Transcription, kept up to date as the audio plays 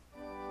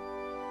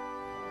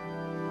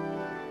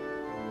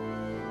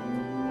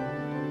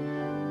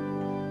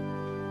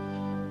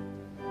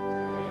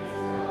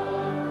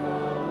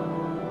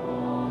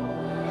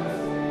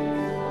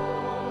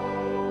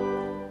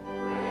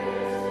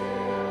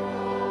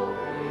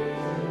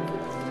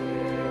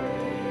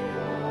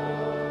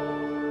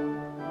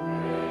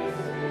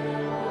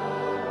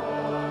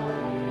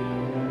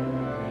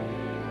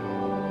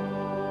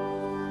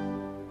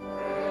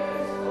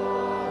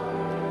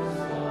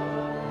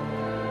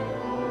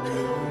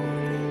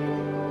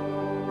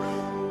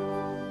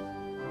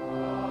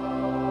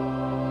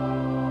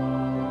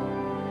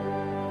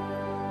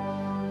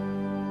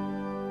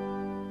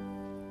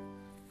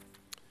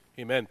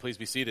Amen. Please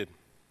be seated.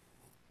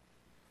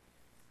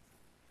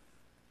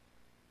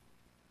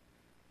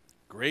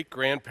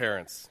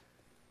 Great-grandparents.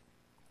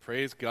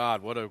 Praise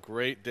God. What a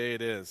great day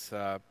it is.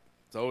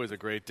 It's always a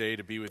great day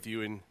to be with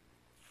you in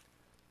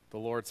the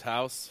Lord's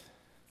house.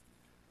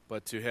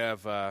 But to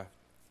have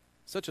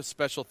such a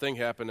special thing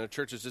happen. The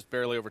church is just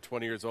barely over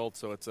 20 years old,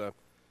 so it's a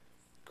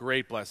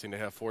great blessing to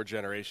have 4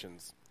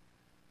 generations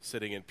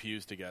sitting in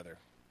pews together.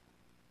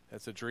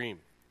 That's a dream.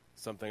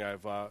 Something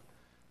I've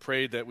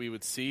prayed that we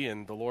would see,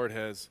 and the Lord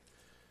has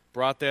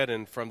brought that,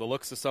 and from the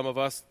looks of some of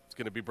us, it's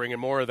going to be bringing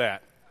more of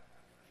that.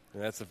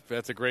 And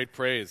that's a great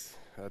praise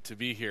to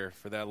be here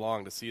for that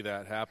long, to see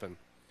that happen.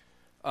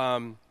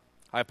 I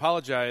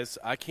apologize.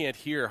 I can't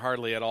hear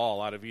hardly at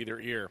all out of either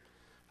ear.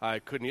 I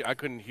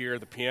couldn't hear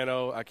the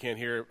piano. I couldn't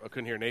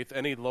hear Nathan.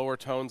 Any lower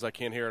tones, I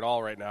can't hear at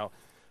all right now.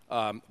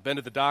 Been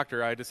to the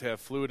doctor. I just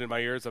have fluid in my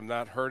ears. I'm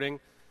not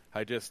hurting.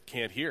 I just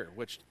can't hear,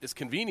 which is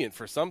convenient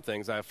for some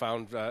things I've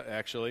found,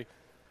 actually.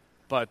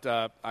 But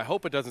I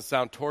hope it doesn't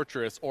sound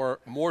torturous or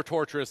more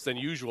torturous than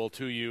usual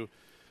to you.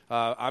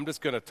 I'm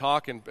just going to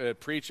talk and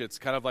preach. It's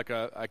kind of like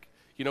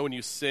when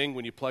you sing,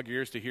 when you plug your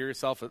ears to hear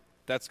yourself,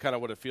 that's kind of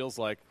what it feels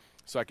like.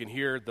 So I can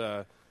hear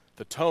the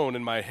tone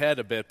in my head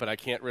a bit, but I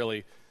can't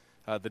really,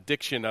 the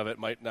diction of it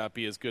might not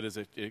be as good as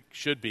it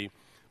should be.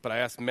 But I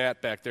asked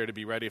Matt back there to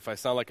be ready. If I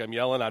sound like I'm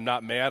yelling, I'm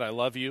not mad. I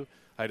love you.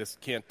 I just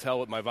can't tell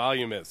what my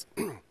volume is.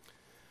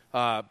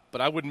 But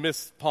I wouldn't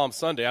miss Palm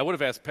Sunday. I would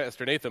have asked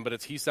Pastor Nathan,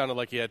 but he sounded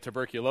like he had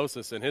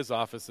tuberculosis in his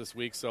office this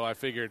week, so I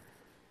figured,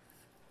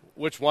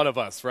 which one of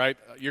us, right?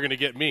 You're going to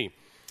get me.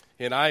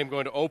 And I am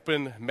going to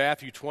open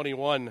Matthew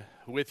 21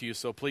 with you,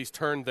 so please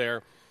turn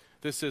there.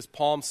 This is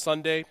Palm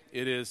Sunday.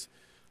 It is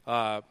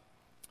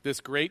this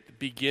great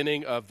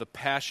beginning of the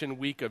Passion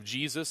Week of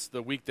Jesus,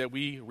 the week that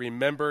we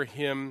remember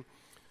him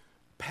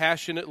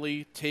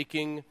passionately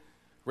taking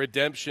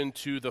redemption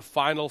to the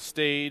final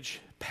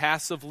stage,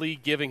 passively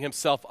giving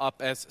himself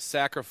up as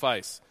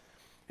sacrifice.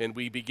 And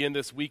we begin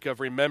this week of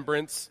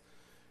remembrance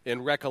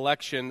and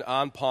recollection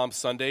on Palm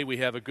Sunday. We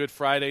have a Good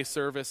Friday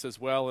service as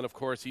well, and of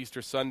course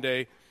Easter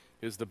Sunday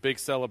is the big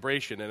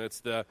celebration, and it's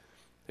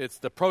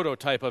the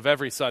prototype of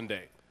every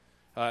Sunday,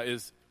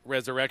 is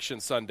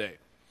Resurrection Sunday.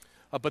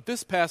 But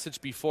this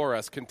passage before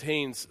us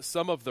contains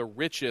some of the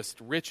richest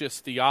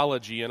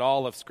theology in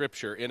all of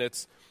Scripture, and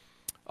it's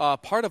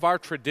part of our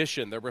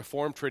tradition. The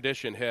Reformed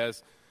tradition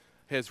has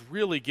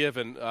really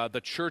given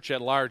the church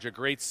at large a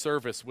great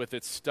service with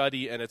its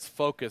study and its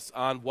focus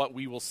on what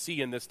we will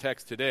see in this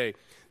text today.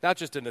 Not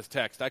just in this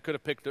text. I could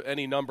have picked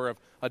any number of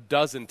a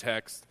dozen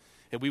texts,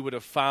 and we would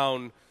have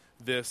found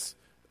this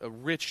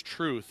rich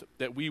truth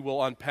that we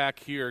will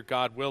unpack here,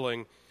 God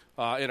willing,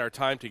 in our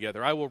time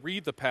together. I will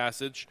read the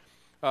passage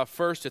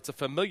first. It's a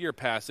familiar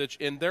passage,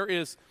 and there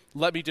is,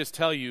 let me just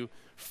tell you,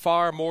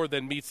 far more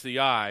than meets the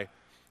eye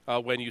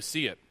when you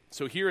see it.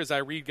 So here as I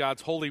read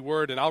God's holy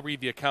word, and I'll read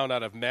the account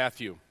out of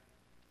Matthew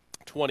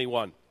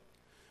 21.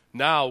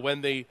 Now, when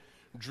they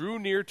drew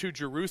near to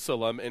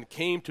Jerusalem and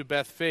came to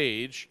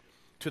Bethphage,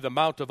 to the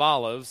Mount of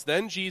Olives,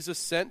 then Jesus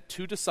sent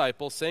 2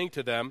 disciples, saying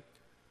to them,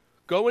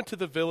 "Go into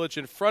the village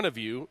in front of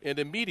you, and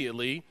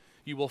immediately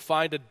you will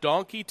find a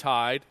donkey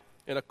tied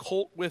and a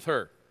colt with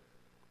her.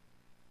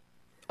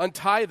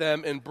 Untie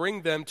them and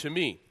bring them to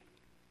me.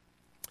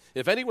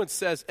 If anyone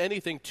says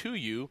anything to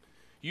you,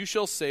 you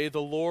shall say,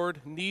 'The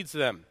Lord needs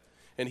them,'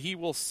 and he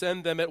will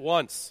send them at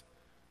once."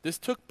 This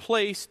took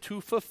place to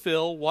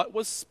fulfill what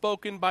was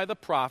spoken by the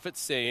prophet,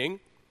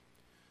 saying,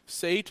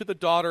 "Say to the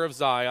daughter of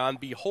Zion,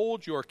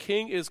 behold, your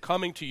king is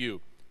coming to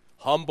you,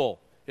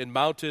 humble and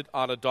mounted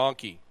on a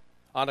donkey,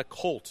 on a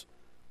colt,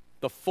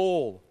 the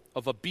foal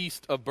of a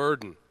beast of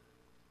burden."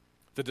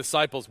 The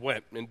disciples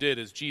went and did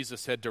as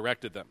Jesus had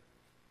directed them.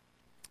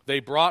 They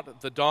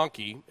brought the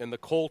donkey and the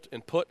colt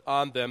and put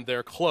on them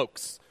their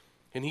cloaks,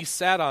 and he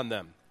sat on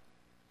them.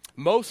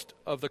 Most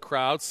of the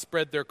crowd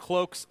spread their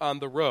cloaks on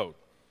the road,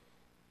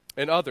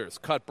 and others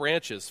cut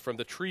branches from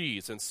the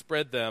trees and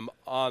spread them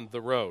on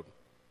the road.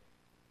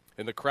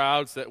 And the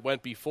crowds that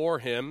went before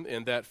him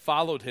and that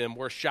followed him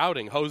were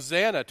shouting,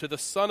 "Hosanna to the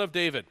Son of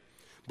David!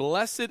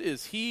 Blessed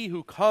is he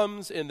who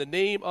comes in the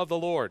name of the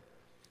Lord!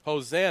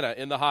 Hosanna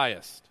in the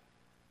highest!"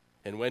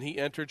 And when he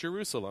entered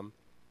Jerusalem,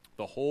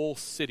 the whole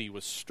city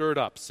was stirred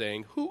up,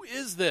 saying, "Who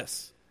is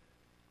this?"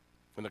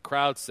 And the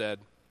crowd said,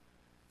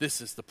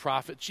 "This is the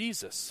prophet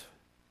Jesus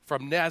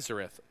from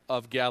Nazareth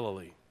of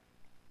Galilee."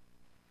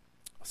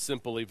 A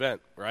simple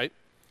event, right?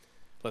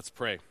 Let's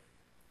pray.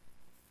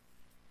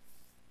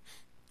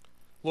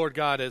 Lord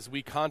God, as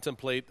we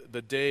contemplate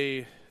the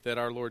day that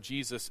our Lord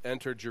Jesus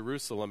entered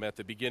Jerusalem at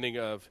the beginning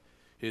of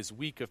his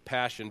week of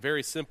passion,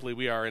 very simply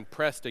we are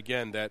impressed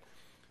again that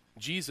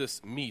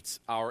Jesus meets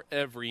our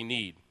every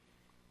need.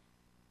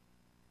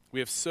 We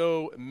have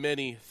so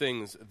many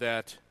things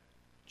that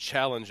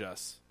challenge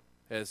us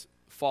as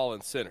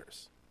fallen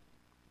sinners: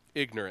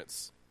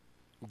 ignorance,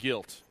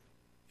 guilt,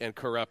 and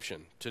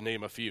corruption, to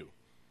name a few.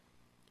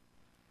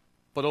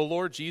 But, O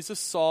Lord, Jesus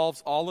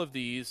solves all of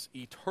these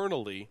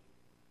eternally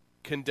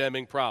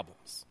condemning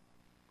problems.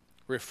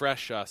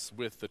 refresh us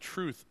with the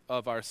truth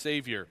of our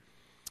Savior,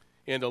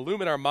 and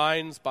illumine our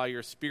minds by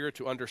your Spirit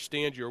to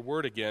understand your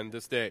word again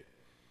this day.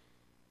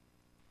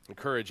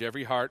 Encourage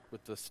every heart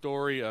with the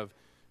story of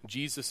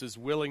Jesus'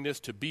 willingness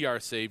to be our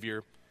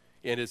Savior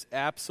and his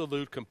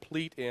absolute,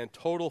 complete, and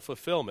total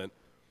fulfillment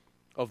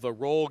of the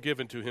role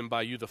given to him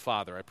by you, the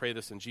Father. I pray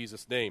this in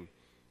Jesus' name.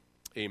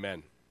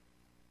 Amen.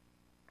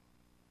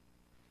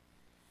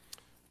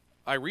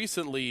 I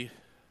recently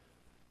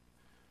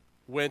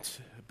went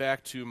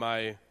back to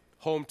my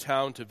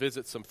hometown to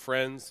visit some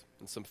friends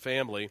and some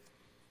family.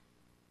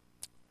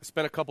 I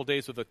spent a couple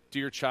days with a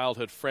dear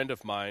childhood friend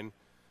of mine,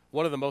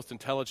 one of the most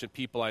intelligent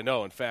people I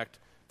know. In fact,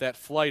 that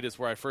flight is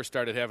where I first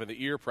started having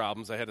the ear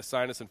problems. I had a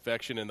sinus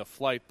infection, and the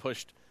flight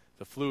pushed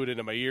the fluid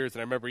into my ears,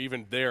 and I remember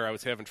even there I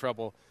was having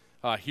trouble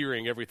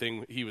hearing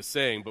everything he was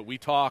saying, but we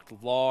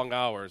talked long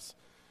hours.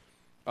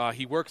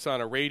 He works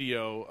on a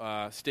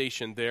radio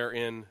station there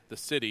in the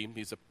city.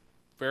 He's a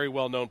very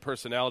well-known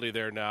personality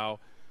there now,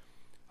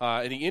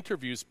 and he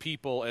interviews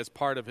people as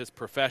part of his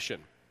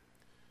profession.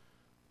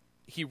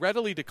 He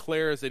readily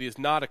declares that he is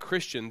not a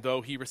Christian,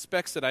 though he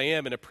respects that I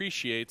am and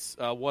appreciates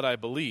what I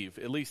believe,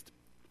 at least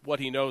what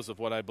he knows of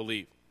what I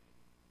believe.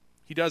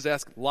 He does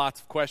ask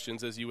lots of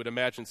questions, as you would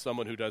imagine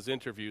someone who does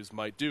interviews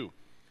might do.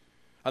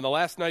 On the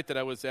last night that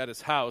I was at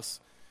his house,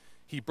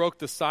 he broke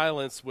the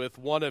silence with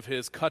one of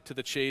his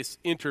cut-to-the-chase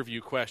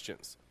interview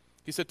questions.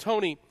 He said,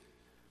 "Tony,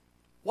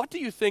 what do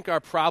you think our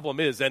problem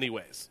is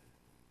anyways?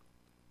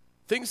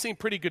 Things seem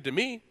pretty good to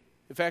me.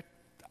 In fact,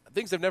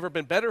 things have never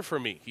been better for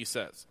me," he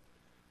says.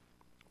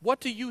 "What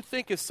do you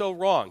think is so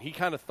wrong?" He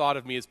kind of thought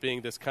of me as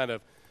being this kind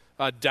of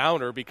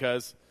downer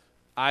because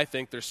I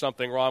think there's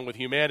something wrong with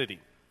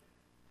humanity.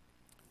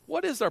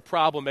 What is our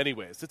problem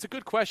anyways? It's a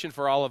good question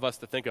for all of us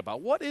to think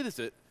about. What is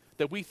it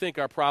that we think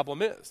our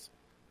problem is?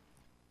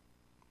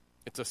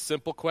 It's a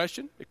simple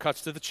question. It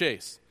cuts to the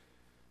chase.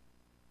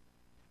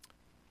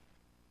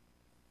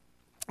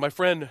 My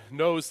friend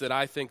knows that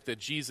I think that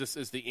Jesus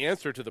is the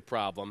answer to the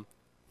problem,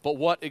 but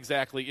what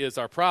exactly is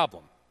our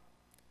problem?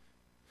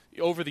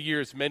 Over the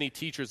years, many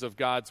teachers of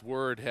God's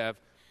Word have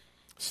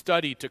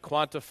studied to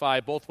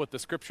quantify both what the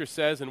Scripture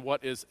says and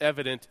what is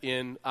evident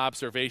in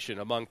observation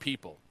among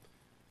people,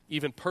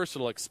 even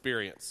personal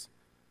experience.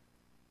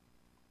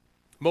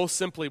 Most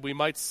simply, we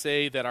might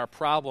say that our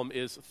problem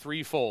is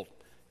threefold.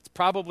 It's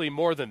probably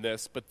more than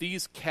this, but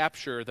these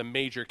capture the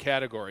major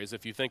categories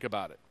if you think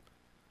about it.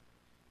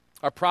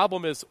 Our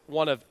problem is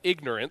one of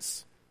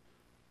ignorance.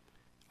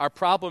 Our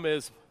problem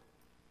is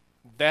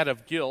that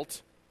of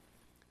guilt.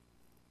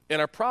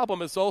 And our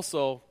problem is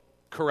also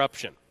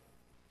corruption.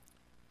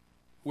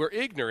 We're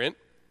ignorant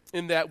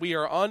in that we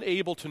are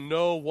unable to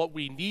know what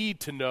we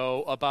need to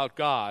know about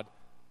God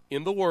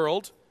in the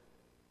world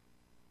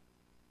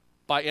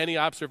by any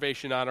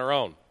observation on our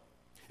own.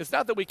 It's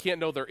not that we can't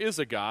know there is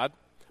a God.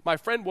 My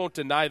friend won't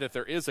deny that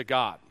there is a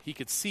God. He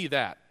could see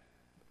that.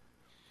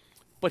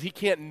 But he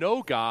can't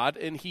know God,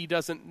 and he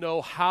doesn't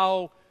know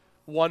how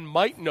one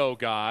might know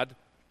God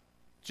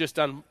just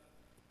on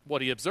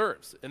what he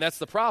observes. And that's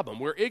the problem.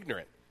 We're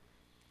ignorant.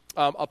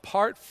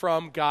 Apart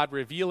from God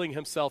revealing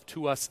himself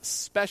to us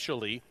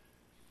specially,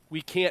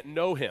 we can't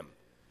know him.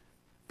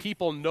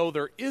 People know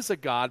there is a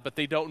God, but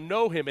they don't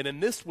know him, and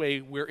in this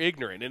way, we're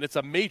ignorant. And it's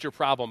a major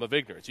problem of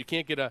ignorance. You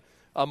can't get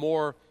a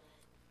more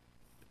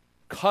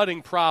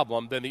cutting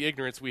problem than the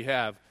ignorance we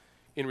have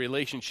in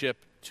relationship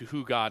to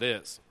who God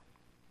is.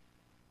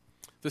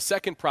 The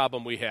second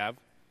problem we have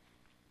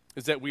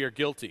is that we are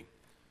guilty.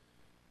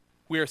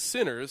 We are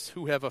sinners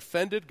who have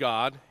offended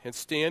God and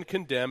stand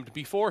condemned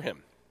before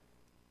him.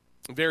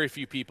 Very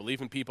few people,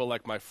 even people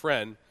like my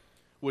friend,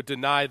 would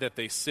deny that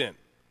they sin.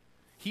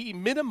 He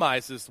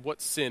minimizes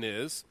what sin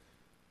is,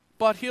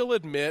 but he'll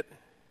admit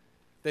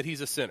that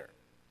he's a sinner.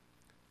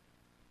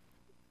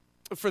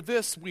 For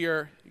this, we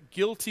are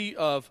guilty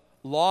of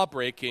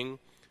law-breaking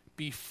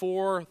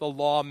before the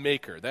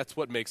lawmaker. That's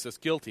what makes us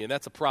guilty, and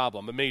that's a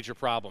problem, a major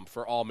problem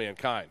for all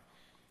mankind.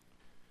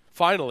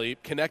 Finally,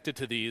 connected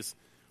to these,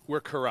 we're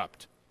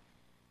corrupt.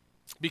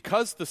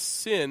 Because the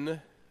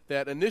sin,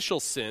 that initial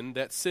sin,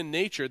 that sin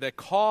nature that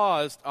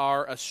caused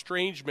our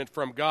estrangement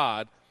from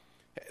God,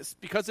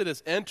 because it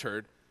has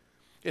entered,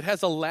 it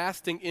has a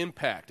lasting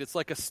impact. It's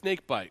like a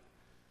snake bite.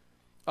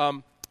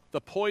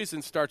 The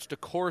poison starts to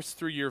course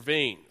through your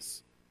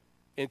veins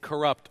and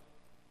corrupt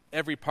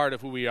every part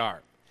of who we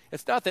are.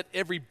 It's not that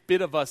every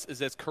bit of us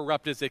is as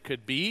corrupt as it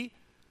could be,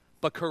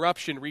 but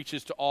corruption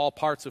reaches to all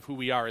parts of who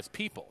we are as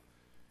people.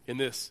 And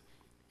this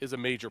is a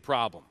major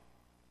problem.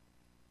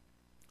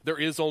 There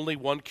is only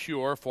one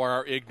cure for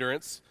our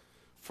ignorance,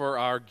 for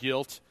our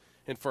guilt,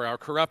 and for our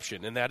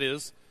corruption, and that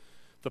is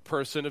the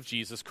person of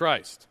Jesus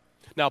Christ.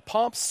 Now,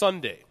 Palm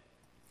Sunday,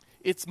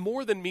 it's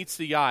more than meets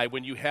the eye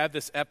when you have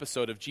this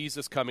episode of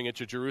Jesus coming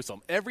into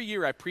Jerusalem. Every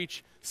year I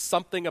preach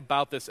something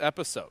about this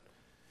episode.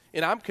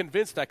 And I'm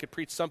convinced I could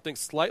preach something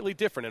slightly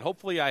different, and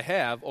hopefully I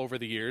have over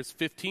the years,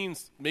 15,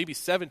 maybe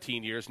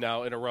 17 years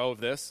now in a row of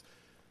this,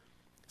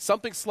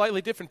 something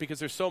slightly different because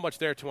there's so much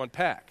there to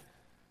unpack.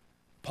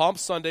 Palm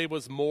Sunday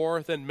was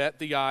more than met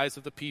the eyes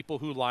of the people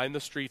who lined the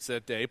streets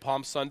that day.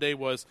 Palm Sunday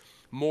was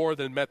more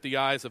than met the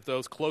eyes of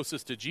those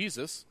closest to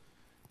Jesus.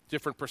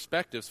 Different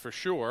perspectives for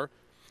sure.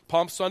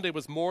 Palm Sunday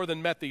was more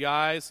than met the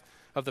eyes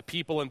of the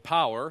people in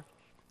power,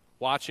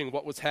 watching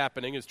what was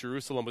happening as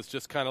Jerusalem was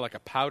just kind of like a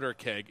powder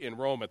keg in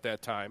Rome at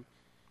that time,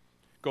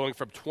 going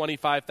from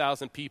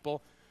 25,000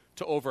 people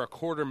to over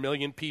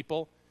 250,000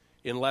 people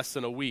in less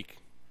than a week.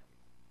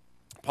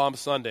 Palm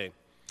Sunday,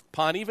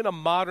 upon even a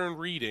modern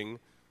reading,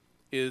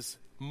 is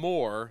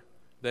more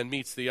than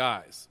meets the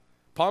eyes.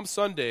 Palm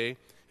Sunday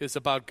is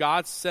about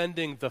God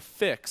sending the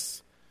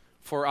fix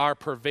for our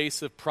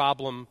pervasive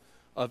problem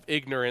of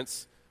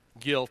ignorance,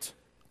 guilt,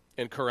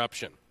 and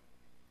corruption.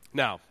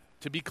 Now,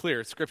 to be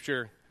clear,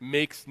 Scripture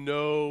makes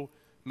no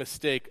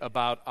mistake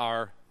about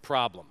our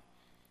problem.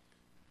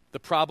 The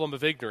problem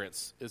of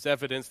ignorance is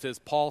evidenced, as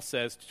Paul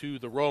says to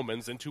the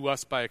Romans and to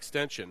us by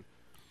extension,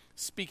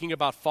 speaking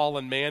about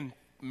fallen man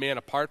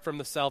apart from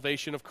the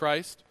salvation of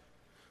Christ.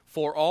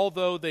 For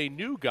although they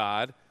knew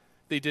God,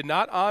 they did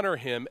not honor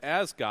him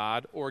as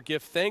God or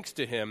give thanks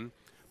to him,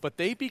 but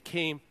they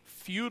became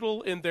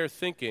futile in their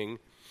thinking,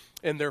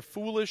 and their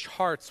foolish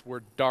hearts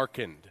were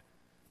darkened.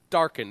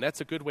 Darkened,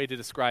 that's a good way to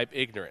describe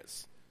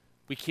ignorance.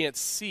 We can't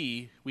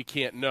see, we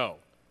can't know.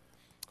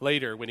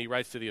 Later, when he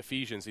writes to the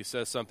Ephesians, he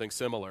says something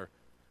similar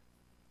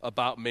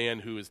about man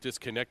who is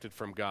disconnected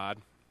from God.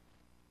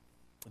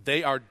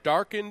 They are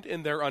darkened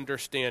in their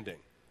understanding,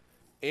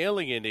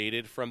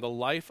 alienated from the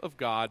life of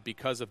God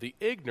because of the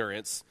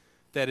ignorance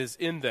that is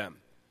in them,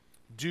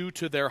 due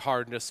to their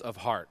hardness of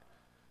heart.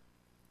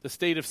 The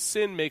state of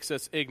sin makes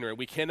us ignorant.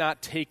 We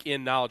cannot take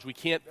in knowledge. We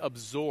can't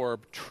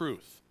absorb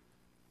truth.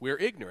 We're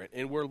ignorant,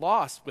 and we're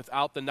lost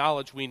without the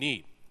knowledge we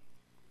need.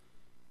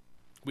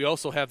 We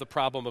also have the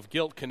problem of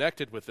guilt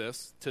connected with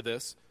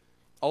this,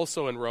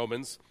 also in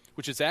Romans,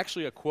 which is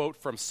actually a quote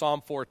from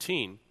Psalm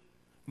 14.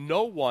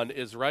 No one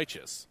is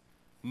righteous.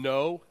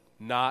 No,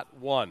 not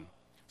one.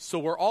 So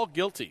we're all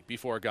guilty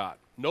before God.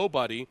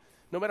 Nobody,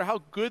 no matter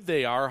how good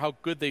they are, how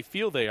good they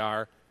feel they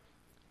are,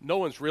 no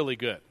one's really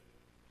good.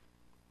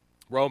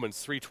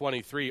 Romans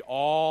 3:23,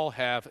 all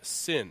have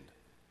sinned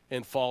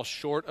and fall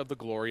short of the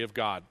glory of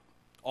God.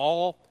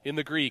 All in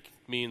the Greek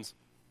means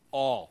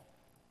all.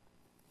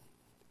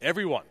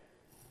 Everyone.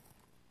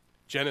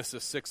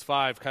 Genesis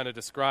 6:5 kind of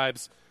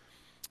describes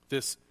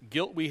this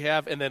guilt we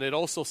have, and then it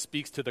also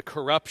speaks to the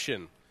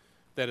corruption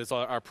that is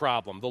our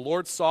problem. The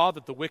Lord saw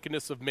that the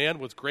wickedness of man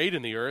was great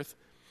in the earth,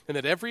 and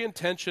that every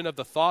intention of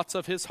the thoughts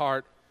of his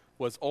heart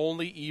was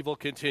only evil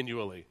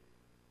continually.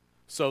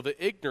 So the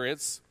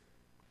ignorance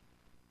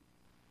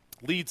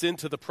leads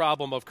into the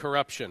problem of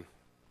corruption.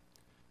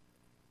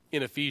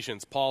 In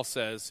Ephesians, Paul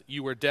says,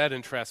 you were dead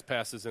in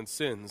trespasses and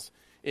sins,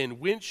 in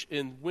which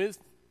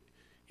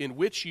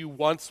you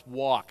once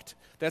walked.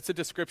 That's a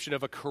description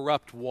of a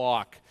corrupt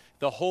walk.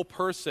 The whole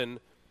person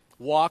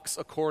walks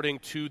according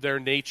to their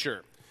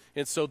nature.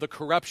 And so the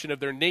corruption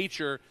of their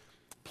nature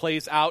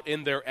plays out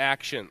in their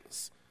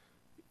actions.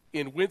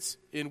 In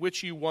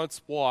which you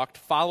once walked,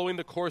 following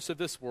the course of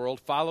this world,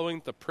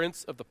 following the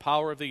prince of the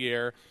power of the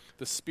air,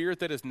 the spirit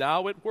that is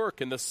now at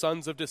work in the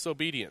sons of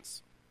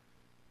disobedience,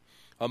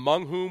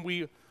 among whom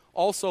we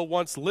also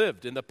once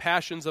lived in the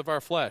passions of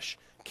our flesh,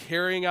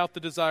 carrying out the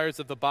desires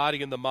of the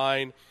body and the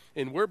mind,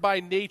 and were by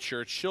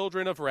nature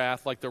children of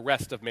wrath like the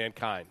rest of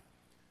mankind.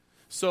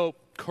 So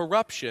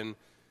corruption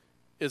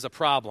is a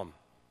problem.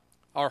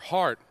 Our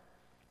heart,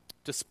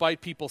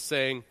 despite people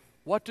saying,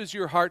 what does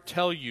your heart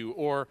tell you?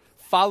 Or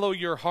follow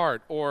your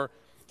heart, or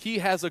he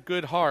has a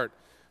good heart.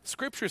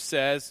 Scripture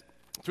says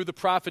through the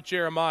prophet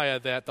Jeremiah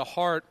that the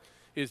heart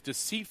is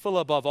deceitful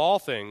above all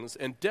things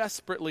and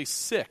desperately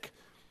sick.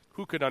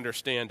 Who could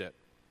understand it?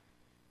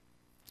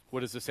 What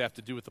does this have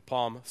to do with the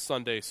Palm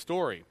Sunday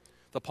story?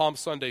 The Palm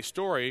Sunday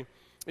story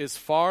is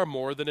far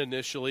more than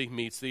initially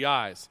meets the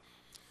eyes.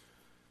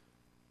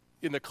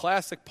 In the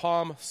classic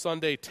Palm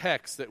Sunday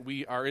text that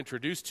we are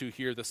introduced to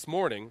here this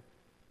morning,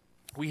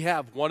 we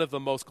have one of the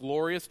most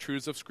glorious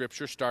truths of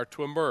Scripture start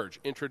to emerge,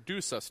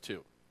 introduce us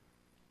to.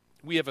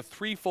 We have a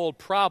threefold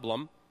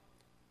problem,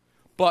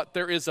 but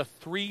there is a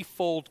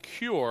threefold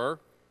cure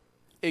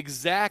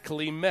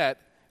exactly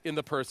met in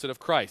the person of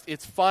Christ.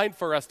 It's fine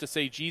for us to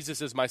say,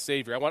 Jesus is my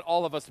Savior. I want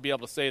all of us to be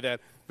able to say that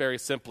very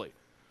simply.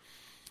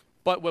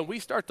 But when we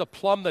start to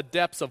plumb the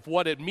depths of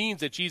what it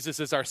means that Jesus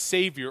is our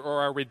Savior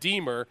or our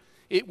Redeemer,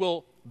 it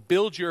will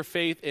build your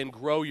faith and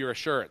grow your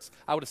assurance.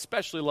 I would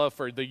especially love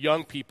for the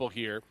young people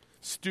here,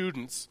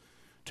 students,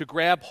 to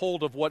grab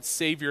hold of what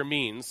Savior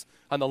means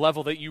on the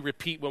level that you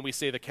repeat when we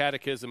say the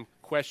catechism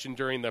question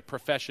during the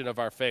profession of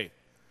our faith.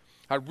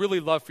 I'd really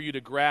love for you to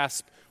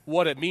grasp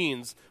what it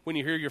means when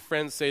you hear your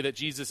friends say that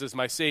Jesus is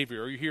my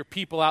Savior, or you hear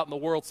people out in the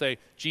world say,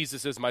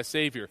 Jesus is my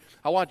Savior.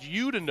 I want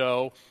you to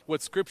know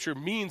what Scripture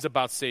means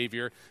about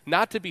Savior,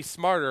 not to be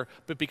smarter,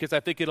 but because I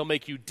think it'll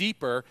make you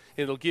deeper,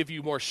 and it'll give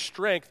you more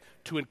strength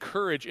to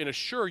encourage and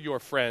assure your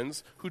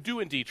friends who do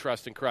indeed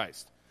trust in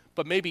Christ,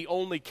 but maybe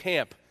only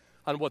camp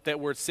on what that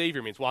word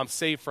Savior means. Well, I'm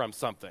saved from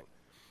something.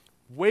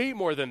 Way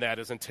more than that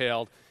is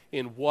entailed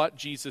in what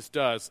Jesus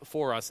does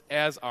for us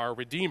as our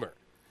Redeemer.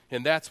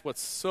 And that's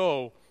what's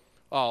so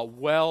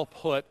well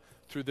put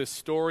through this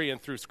story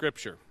and through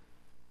Scripture.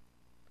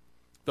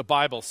 The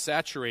Bible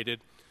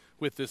saturated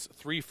with this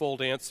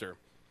threefold answer.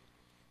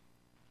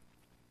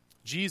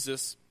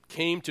 Jesus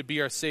came to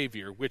be our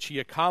Savior, which he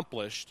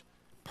accomplished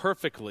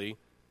perfectly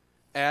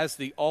as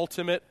the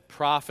ultimate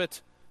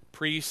prophet,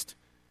 priest,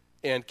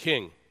 and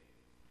king.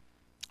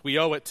 We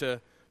owe it to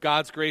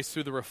God's grace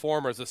through the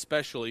Reformers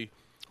especially,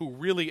 who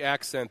really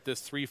accent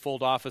this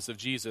threefold office of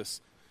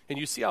Jesus. And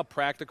you see how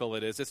practical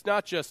it is. It's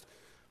not just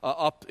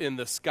up in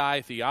the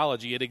sky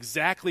theology. It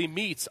exactly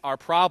meets our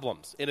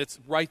problems, and it's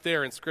right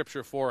there in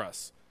Scripture for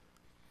us.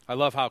 I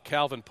love how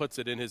Calvin puts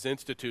it in his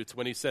Institutes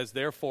when he says,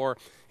 therefore,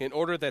 in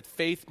order that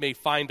faith may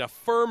find a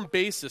firm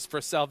basis for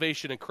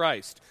salvation in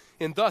Christ,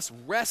 and thus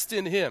rest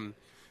in him,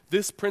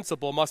 this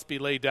principle must be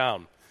laid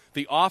down.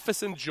 The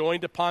office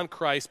enjoined upon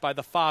Christ by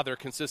the Father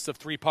consists of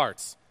three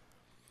parts.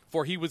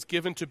 For he was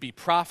given to be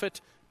prophet,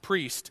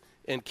 priest,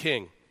 and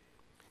king.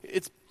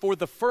 It's for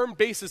the firm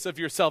basis of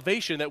your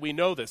salvation that we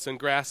know this and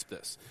grasp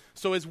this.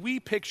 So as we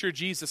picture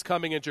Jesus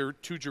coming into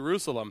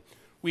Jerusalem,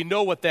 we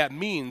know what that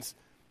means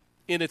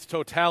in its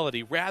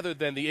totality, rather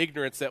than the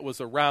ignorance that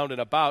was around and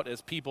about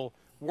as people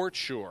weren't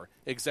sure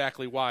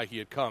exactly why he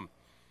had come.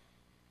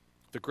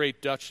 The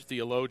great Dutch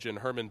theologian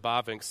Herman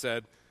Bavinck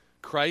said,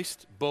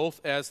 Christ, both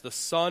as the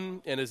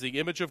Son and as the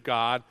image of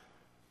God,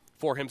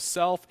 for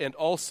himself and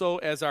also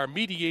as our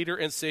mediator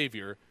and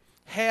Savior,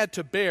 had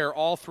to bear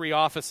all three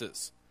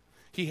offices.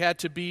 He had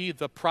to be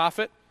the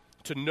prophet,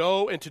 to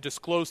know and to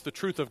disclose the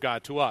truth of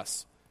God to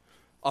us.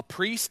 A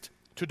priest,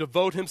 to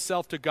devote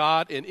himself to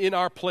God, and in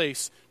our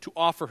place, to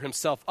offer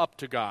himself up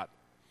to God.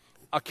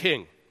 A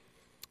king,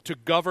 to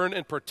govern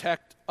and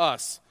protect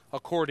us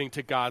according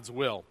to God's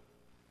will.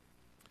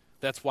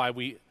 That's why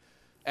we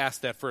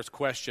ask that first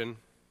question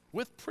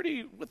with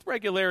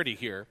regularity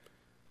here.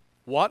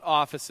 What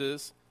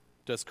offices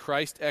does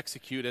Christ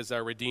execute as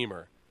our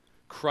Redeemer?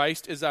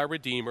 Christ as our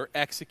Redeemer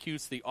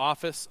executes the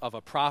office of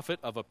a prophet,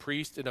 of a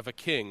priest, and of a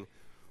king,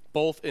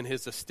 both in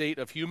his estate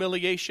of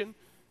humiliation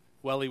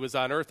while he was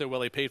on earth and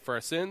while he paid for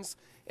our sins,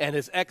 and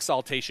his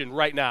exaltation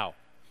right now.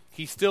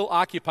 He still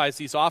occupies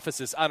these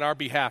offices on our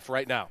behalf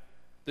right now.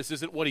 This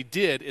isn't what he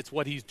did, it's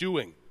what he's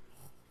doing.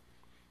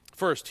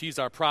 First, he's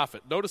our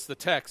prophet. Notice the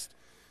text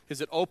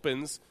as it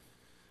opens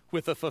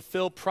with a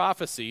fulfilled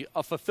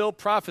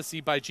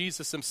prophecy by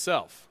Jesus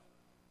himself.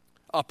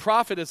 A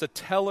prophet is a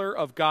teller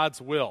of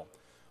God's will.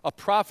 A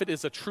prophet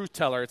is a truth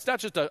teller. It's not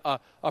just a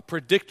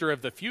predictor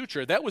of the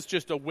future. That was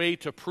just a way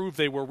to prove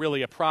they were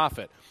really a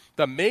prophet.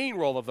 The main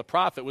role of the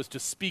prophet was to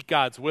speak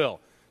God's will,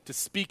 to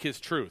speak his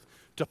truth,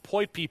 to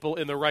point people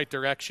in the right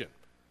direction.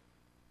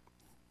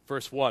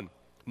 Verse 1,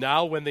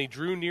 now when they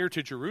drew near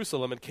to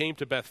Jerusalem and came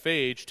to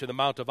Bethphage, to the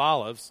Mount of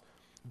Olives,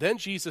 then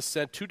Jesus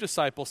sent two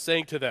disciples,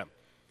 saying to them,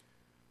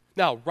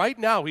 now, right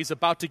now, he's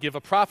about to give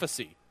a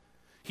prophecy.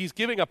 He's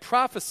giving a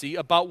prophecy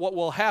about what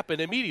will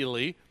happen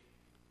immediately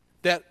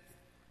that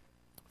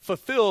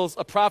fulfills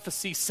a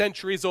prophecy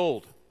centuries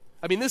old.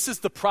 I mean, this is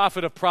the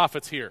prophet of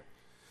prophets here,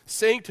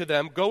 saying to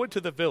them, go into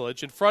the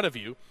village in front of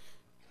you,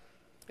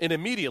 and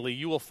immediately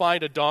you will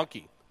find a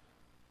donkey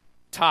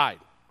tied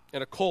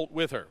and a colt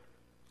with her.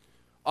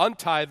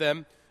 Untie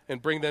them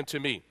and bring them to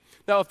me.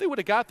 Now, if they would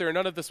have got there and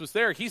none of this was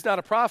there, he's not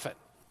a prophet.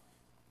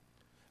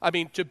 I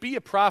mean, to be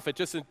a prophet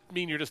doesn't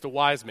mean you're just a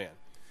wise man.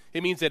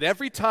 It means that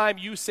every time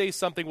you say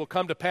something will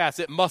come to pass,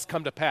 it must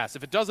come to pass.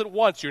 If it doesn't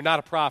once, you're not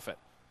a prophet.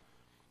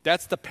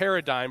 That's the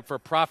paradigm for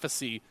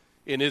prophecy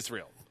in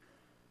Israel.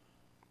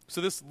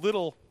 So this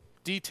little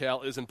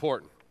detail is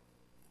important.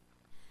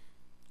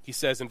 He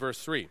says in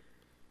verse 3,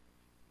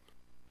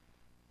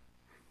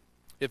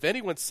 if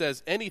anyone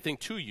says anything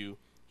to you,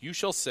 you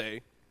shall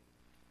say,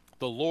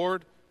 the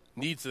Lord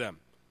needs them,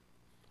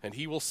 and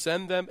he will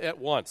send them at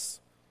once.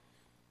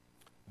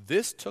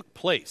 This took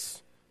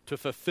place to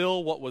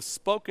fulfill what was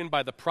spoken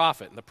by the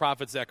prophet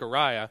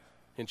Zechariah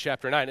in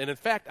chapter 9. And in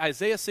fact,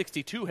 Isaiah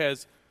 62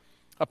 has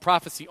a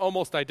prophecy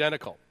almost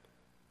identical,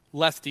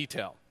 less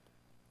detail.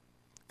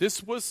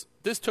 This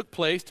took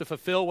place to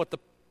fulfill what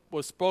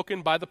was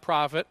spoken by the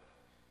prophet,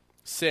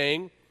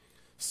 saying,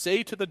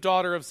 say to the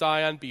daughter of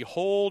Zion,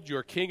 behold,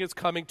 your king is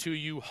coming to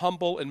you,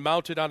 humble and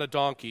mounted on a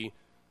donkey,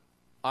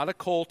 on a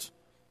colt,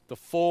 the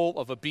foal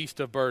of a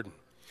beast of burden.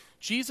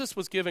 Jesus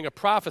was giving a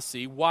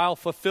prophecy while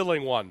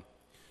fulfilling one.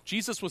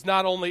 Jesus was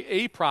not only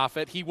a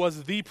prophet, he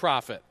was the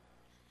prophet.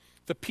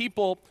 The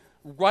people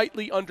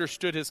rightly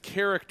understood his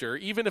character,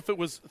 even if it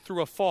was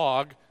through a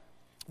fog,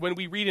 when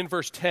we read in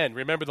verse 10.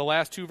 Remember the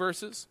last two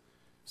verses?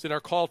 It's in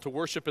our call to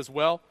worship as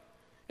well.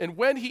 And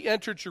when he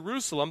entered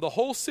Jerusalem, the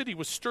whole city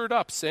was stirred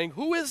up, saying,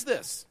 who is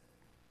this?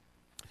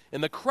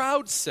 And the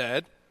crowd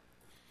said,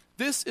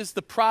 this is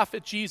the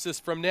prophet Jesus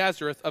from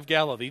Nazareth of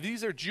Galilee.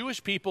 These are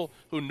Jewish people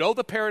who know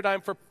the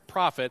paradigm for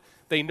prophet.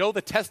 They know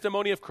the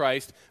testimony of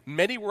Christ.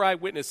 Many were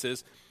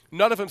eyewitnesses.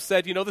 None of them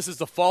said, this is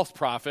the false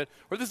prophet,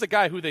 or this is a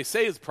guy who they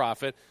say is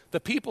prophet.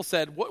 The people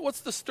said,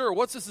 what's the stir?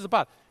 What's this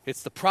about?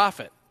 It's the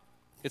prophet.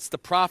 It's the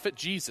prophet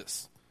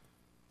Jesus.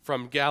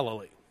 from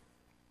Galilee.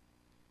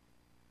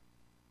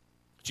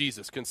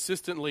 Jesus,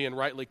 consistently and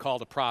rightly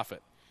called a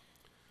prophet,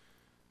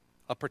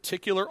 a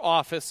particular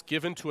office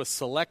given to a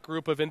select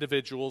group of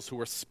individuals who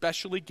are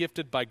specially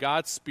gifted by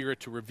God's Spirit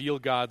to reveal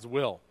God's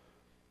will.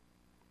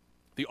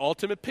 The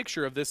ultimate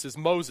picture of this is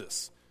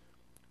Moses,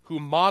 who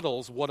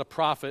models what a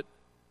prophet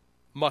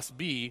must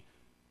be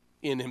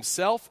in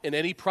himself and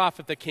any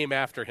prophet that came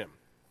after him.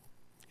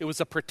 It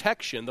was a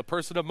protection, the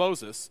person of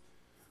Moses,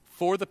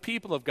 for the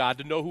people of God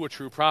to know who a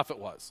true prophet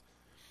was.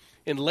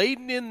 And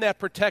laden in that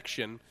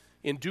protection,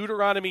 in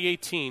Deuteronomy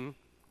 18,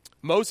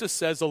 Moses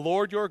says, "The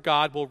Lord your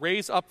God will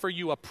raise up for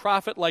you a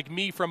prophet like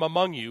me from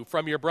among you,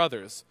 from your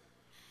brothers.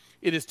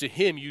 It is to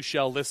him you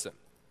shall listen."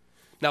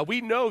 Now we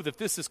know that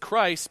this is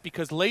Christ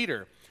because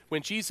later,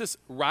 when Jesus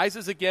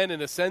rises again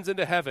and ascends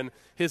into heaven,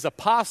 his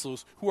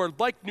apostles, who are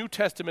like New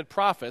Testament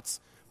prophets,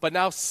 but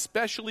now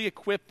specially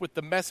equipped with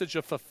the message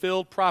of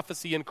fulfilled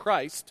prophecy in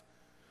Christ,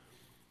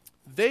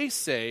 they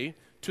say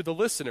to the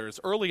listeners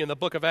early in the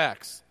book of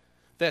Acts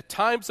that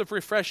times of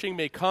refreshing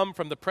may come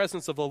from the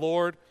presence of the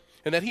Lord,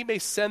 and that he may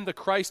send the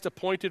Christ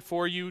appointed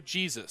for you,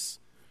 Jesus,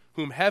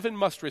 whom heaven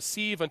must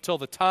receive until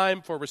the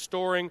time for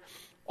restoring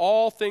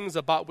all things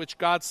about which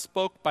God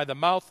spoke by the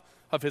mouth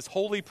of his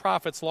holy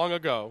prophets long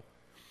ago.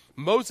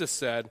 Moses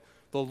said,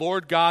 "The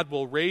Lord God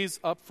will raise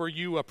up for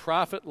you a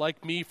prophet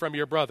like me from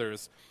your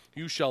brothers.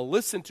 You shall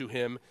listen to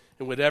him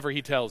in whatever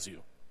he tells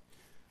you."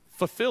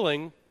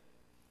 Fulfilling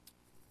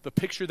the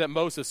picture that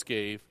Moses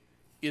gave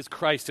is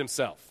Christ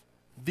himself,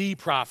 the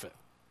prophet,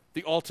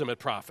 the ultimate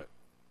prophet.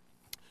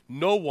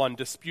 No one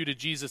disputed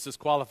Jesus'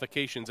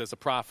 qualifications as a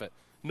prophet.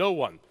 No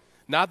one.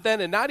 Not then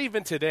and not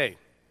even today.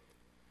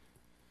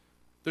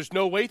 There's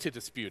no way to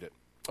dispute it.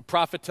 A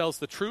prophet tells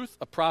the truth.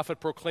 A prophet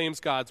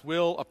proclaims God's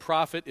will. A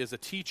prophet is a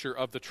teacher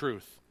of the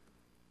truth.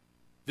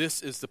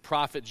 This is the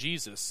prophet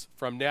Jesus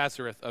from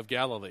Nazareth of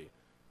Galilee.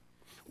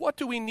 What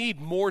do we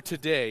need more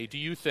today, do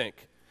you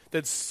think,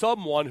 than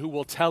someone who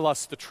will tell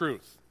us the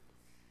truth,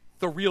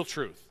 the real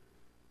truth?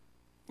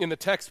 In the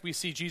text, we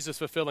see Jesus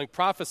fulfilling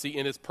prophecy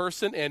in his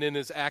person and in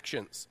his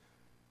actions.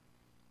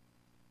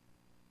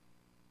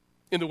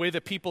 In the way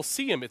that people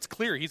see him, it's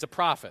clear he's a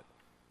prophet.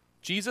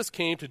 Jesus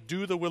came to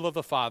do the will of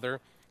the Father.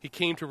 He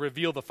came to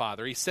reveal the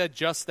Father. He said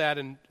just that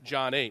in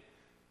John 8.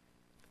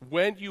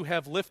 "When you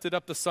have lifted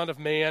up the Son of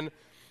Man,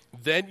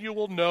 then you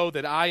will know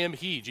that I am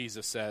he,"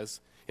 Jesus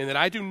says, "and that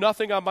I do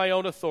nothing on my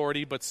own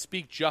authority, but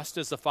speak just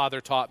as the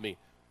Father taught me."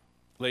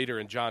 Later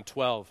in John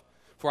 12,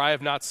 "For I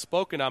have not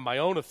spoken on my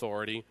own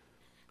authority,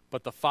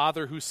 but the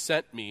Father who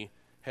sent me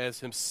has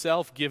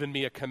himself given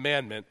me a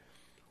commandment,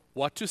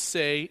 what to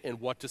say and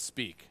what to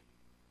speak."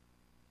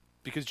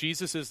 Because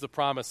Jesus is the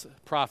promised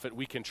prophet,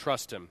 we can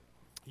trust him.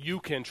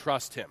 You can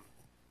trust him.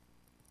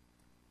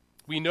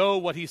 We know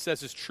what he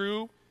says is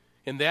true,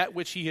 and that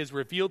which he has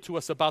revealed to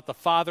us about the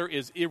Father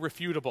is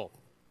irrefutable.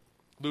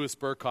 Louis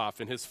Berkhoff,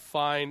 in his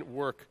fine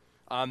work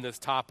on this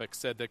topic,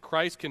 said that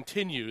Christ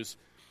continues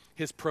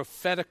his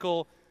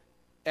prophetical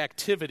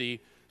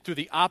activity through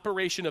the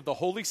operation of the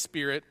Holy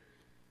Spirit.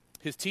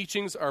 His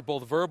teachings are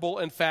both verbal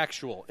and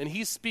factual, and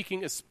he's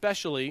speaking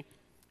especially,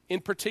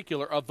 in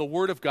particular, of the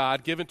Word of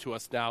God given to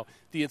us now,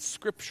 the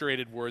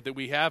inscripturated Word that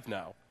we have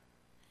now.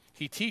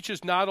 He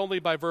teaches not only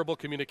by verbal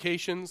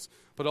communications,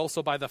 but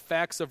also by the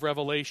facts of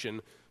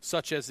revelation,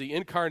 such as the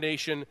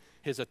incarnation,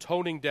 his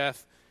atoning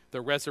death,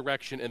 the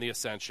resurrection, and the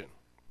ascension.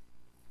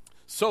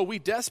 So we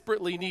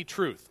desperately need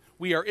truth.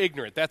 We are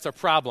ignorant. That's a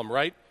problem,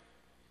 right?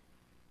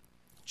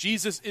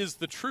 Jesus is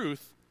the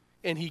truth,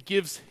 and he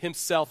gives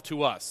himself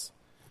to us.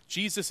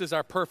 Jesus is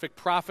our perfect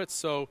prophet,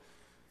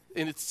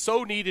 and it's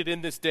so needed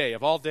in this day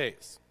of all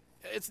days.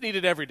 It's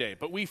needed every day,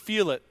 but we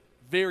feel it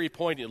very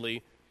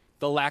poignantly,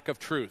 the lack of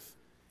truth.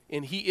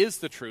 And he is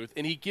the truth,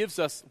 and he gives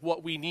us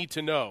what we need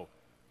to know.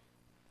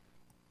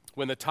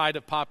 When the tide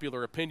of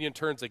popular opinion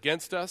turns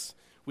against us,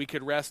 we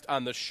could rest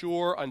on the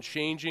sure,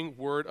 unchanging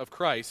word of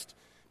Christ,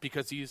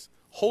 because he's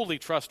wholly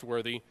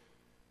trustworthy.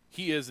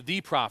 He is the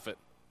prophet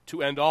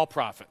to end all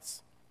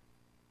prophets.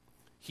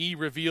 He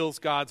reveals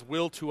God's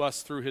will to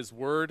us through his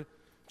word.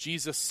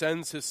 Jesus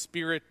sends his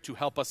Spirit to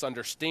help us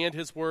understand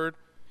his word.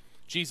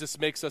 Jesus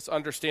makes us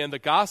understand the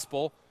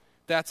gospel.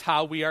 That's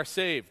how we are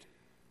saved.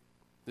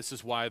 This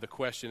is why the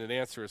question and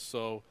answer is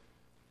so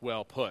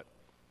well put.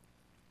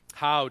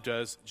 How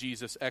does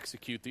Jesus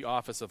execute the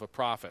office of a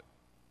prophet?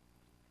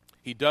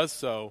 He does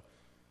so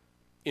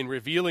in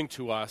revealing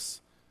to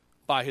us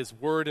by his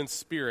word and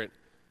Spirit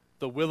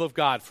the will of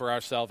God for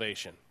our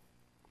salvation.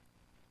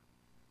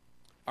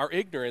 Our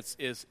ignorance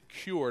is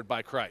cured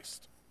by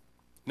Christ.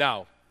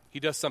 Now, he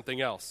does something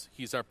else.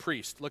 He's our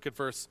priest. Look at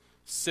verse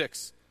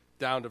 6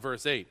 down to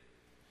verse 8.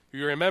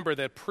 You remember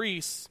that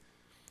priests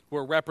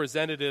were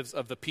representatives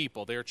of the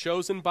people. They are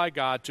chosen by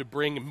God to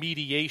bring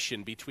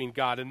mediation between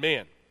God and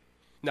man.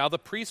 Now, the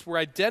priests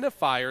were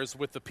identifiers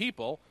with the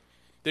people.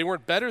 They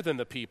weren't better than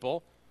the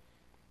people.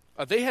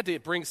 They had to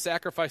bring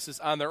sacrifices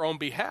on their own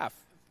behalf.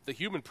 The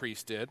human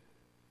priest did.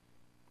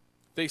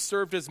 They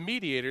served as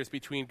mediators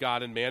between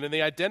God and man, and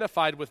they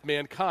identified with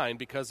mankind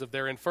because of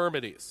their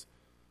infirmities.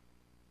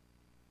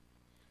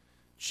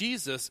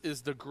 Jesus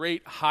is the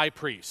great high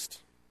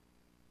priest.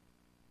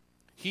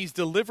 He's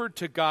delivered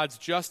to God's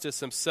justice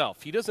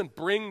himself. He doesn't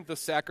bring the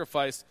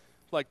sacrifice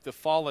like the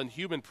fallen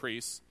human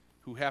priests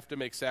who have to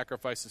make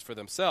sacrifices for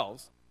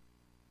themselves.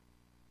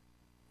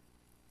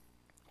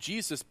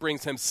 Jesus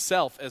brings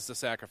himself as the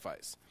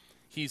sacrifice.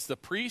 He's the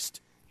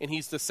priest and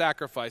he's the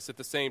sacrifice at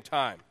the same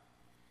time.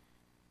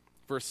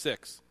 Verse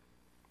 6,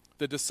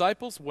 the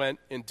disciples went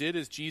and did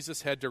as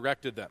Jesus had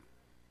directed them.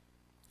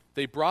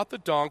 They brought the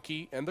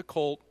donkey and the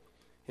colt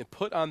and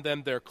put on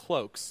them their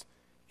cloaks,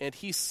 and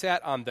he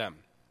sat on them.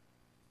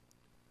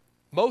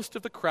 Most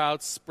of the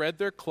crowd spread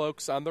their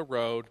cloaks on the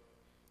road,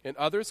 and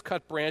others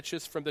cut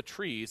branches from the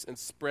trees and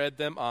spread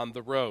them on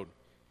the road.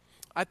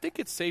 I think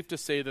it's safe to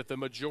say that the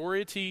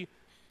majority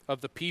of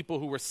the people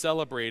who were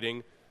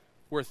celebrating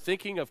were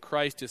thinking of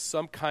Christ as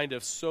some kind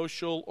of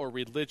social or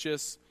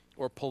religious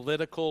or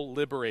political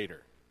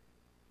liberator.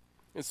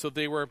 And so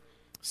they were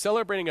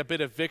celebrating a bit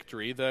of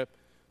victory. The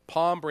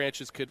palm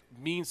branches could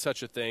mean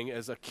such a thing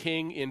as a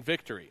king in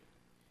victory.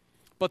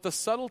 But the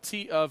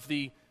subtlety of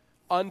the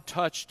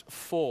untouched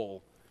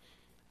foal,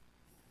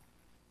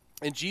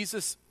 and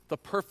Jesus, the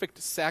perfect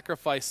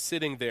sacrifice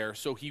sitting there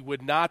so he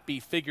would not be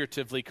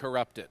figuratively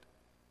corrupted,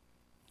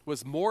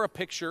 was more a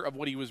picture of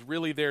what he was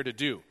really there to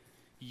do.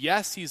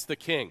 Yes, he's the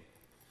king.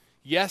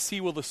 Yes,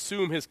 he will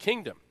assume his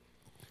kingdom.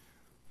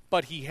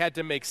 But he had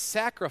to make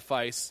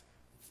sacrifice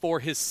for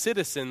his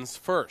citizens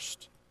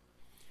first.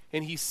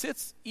 And he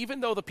sits,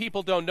 even though the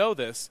people don't know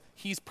this,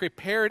 he's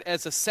prepared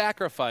as a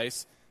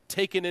sacrifice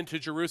taken into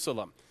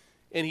Jerusalem.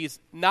 And he's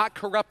not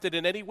corrupted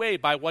in any way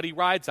by what he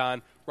rides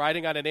on,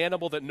 riding on an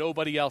animal that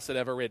nobody else had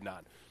ever ridden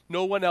on.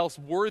 No one else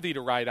worthy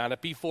to ride on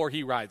it before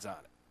he rides on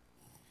it.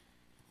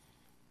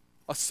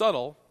 A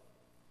subtle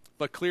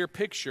but clear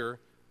picture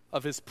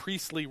of his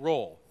priestly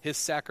role, his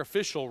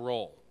sacrificial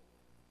role.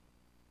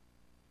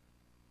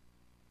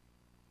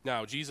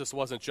 Now, Jesus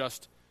wasn't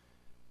just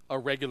a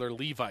regular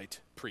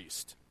Levite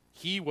priest.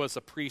 He was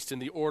a priest in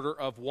the order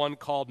of one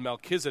called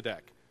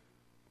Melchizedek.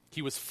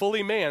 He was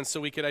fully man,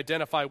 so he could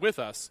identify with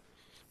us,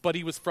 but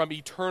he was from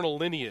eternal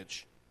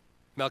lineage.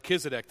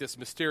 Melchizedek, this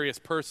mysterious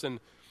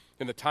person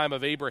in the time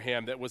of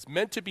Abraham that was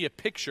meant to be a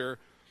picture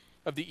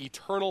of the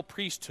eternal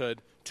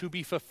priesthood to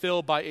be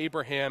fulfilled by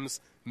Abraham's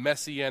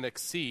messianic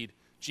seed,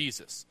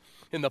 Jesus.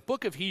 And the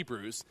book of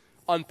Hebrews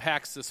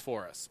unpacks this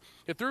for us.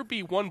 If there would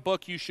be one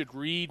book you should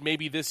read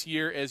maybe this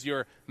year as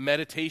your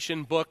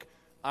meditation book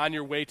on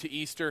your way to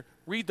Easter,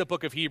 read the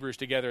book of Hebrews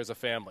together as a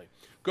family.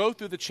 Go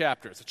through the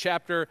chapters,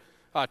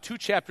 two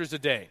chapters a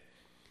day,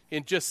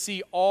 and just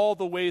see all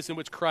the ways in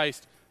which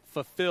Christ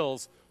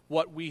fulfills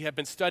what we have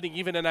been studying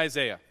even in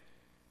Isaiah,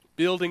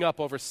 building up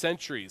over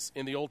centuries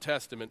in the Old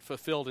Testament,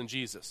 fulfilled in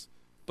Jesus.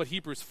 But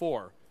Hebrews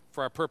 4,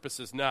 for our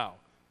purposes now.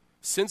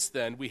 Since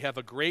then, we have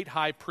a great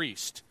high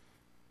priest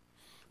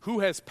who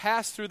has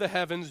passed through the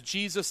heavens,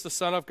 Jesus, the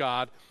Son of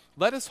God.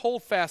 Let us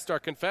hold fast our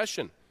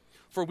confession.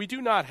 For we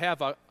do not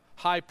have a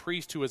high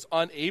priest who is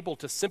unable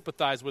to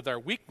sympathize with our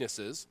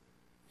weaknesses,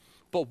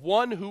 but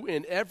one who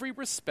in every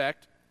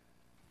respect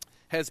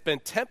has been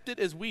tempted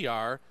as we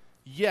are,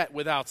 yet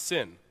without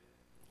sin.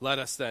 Let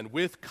us then,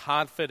 with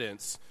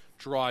confidence,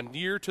 draw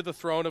near to the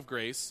throne of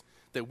grace,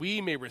 that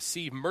we may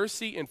receive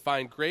mercy and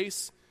find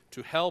grace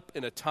to help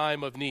in a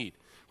time of need.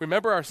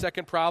 Remember our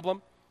second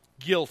problem?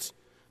 Guilt,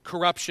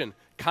 corruption,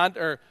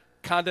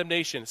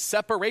 condemnation,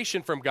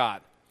 separation from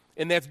God.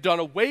 And that's done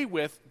away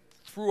with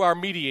through our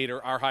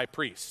mediator, our high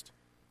priest.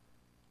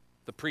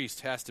 The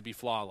priest has to be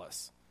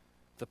flawless.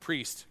 The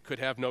priest could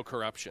have no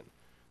corruption.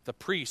 The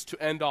priest,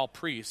 to end all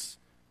priests,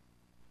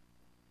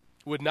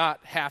 would not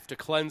have to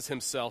cleanse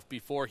himself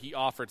before he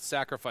offered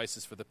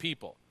sacrifices for the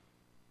people.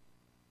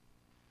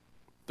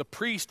 The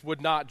priest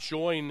would not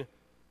join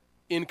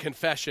in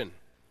confession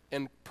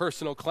and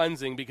personal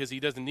cleansing because he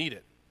doesn't need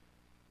it.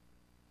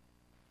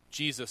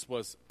 Jesus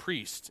was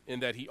priest in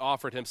that he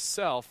offered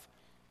himself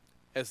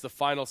as the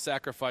final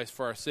sacrifice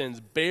for our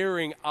sins,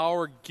 bearing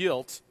our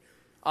guilt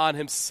on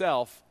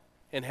himself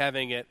and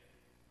having it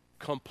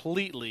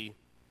completely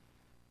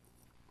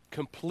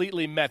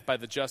met by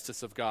the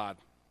justice of God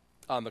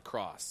on the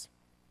cross.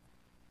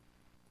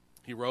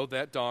 He rode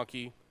that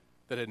donkey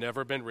that had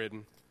never been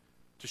ridden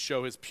to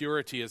show his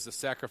purity as the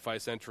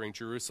sacrifice entering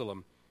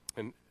Jerusalem.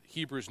 In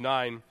Hebrews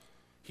 9,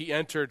 he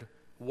entered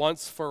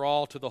once for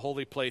all to the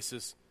holy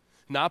places,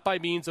 not by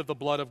means of the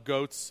blood of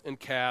goats and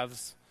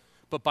calves,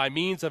 but by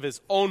means of his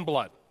own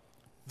blood,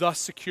 thus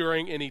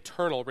securing an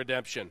eternal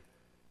redemption.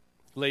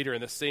 Later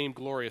in the same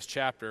glorious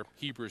chapter,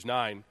 Hebrews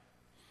 9,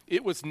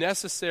 it was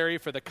necessary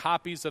for the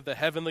copies of the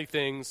heavenly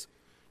things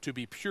to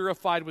be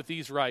purified with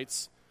these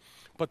rites,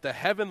 but the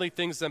heavenly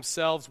things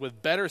themselves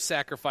with better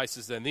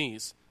sacrifices than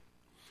these.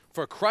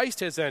 For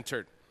Christ has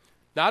entered,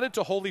 not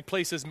into holy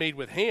places made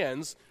with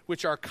hands,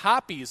 which are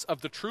copies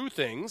of the true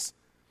things,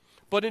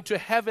 but into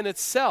heaven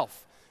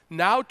itself,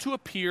 now to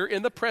appear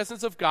in the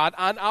presence of God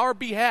on our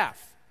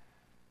behalf.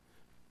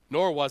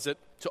 Nor was it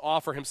to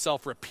offer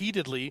himself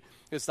repeatedly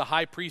as the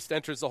high priest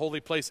enters the holy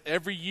place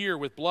every year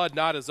with blood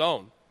not his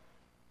own.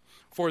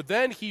 For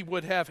then he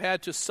would have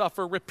had to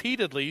suffer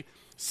repeatedly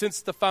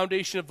since the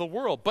foundation of the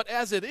world. But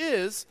as it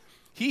is,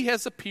 he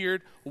has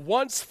appeared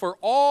once for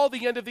all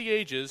the end of the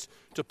ages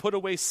to put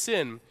away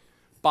sin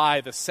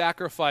by the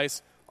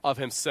sacrifice of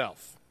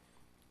himself.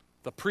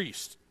 The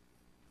priest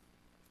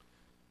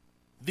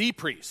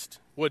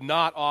would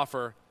not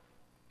offer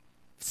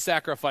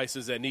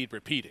sacrifices that need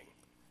repeating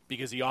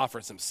because he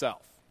offers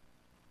himself.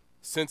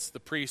 Since the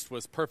priest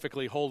was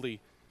perfectly holy,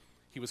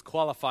 he was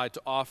qualified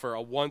to offer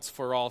a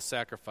once-for-all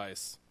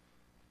sacrifice.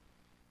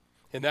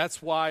 And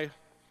that's why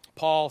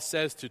Paul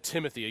says to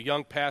Timothy, a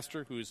young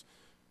pastor who's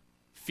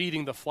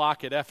feeding the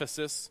flock at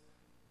Ephesus,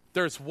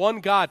 there's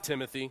one God,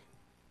 Timothy,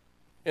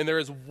 and there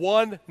is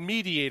one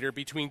mediator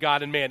between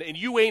God and man, and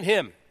you ain't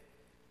him.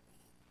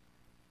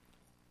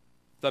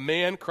 The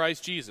man,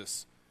 Christ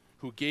Jesus,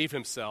 who gave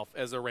himself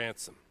as a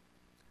ransom.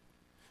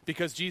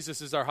 Because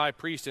Jesus is our high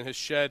priest and has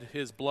shed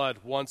his blood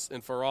once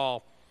and for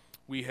all,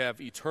 we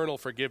have eternal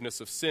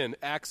forgiveness of sin,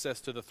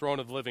 access to the throne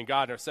of the living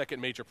God. And our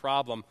second major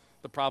problem,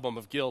 the problem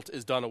of guilt,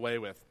 is done away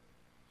with.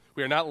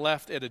 We are not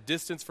left at a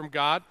distance from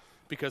God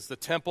because the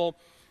temple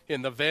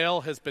in the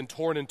veil has been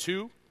torn in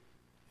two,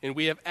 and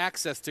we have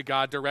access to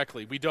God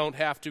directly. We don't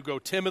have to go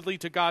timidly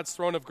to God's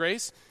throne of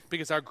grace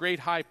because our great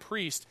high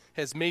priest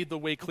has made the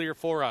way clear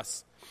for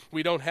us.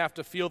 We don't have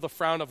to feel the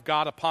frown of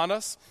God upon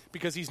us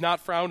because he's not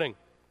frowning.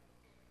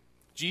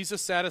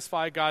 Jesus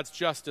satisfied God's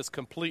justice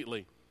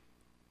completely.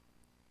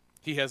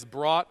 He has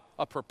brought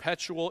a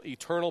perpetual,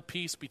 eternal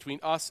peace between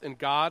us and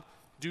God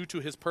due to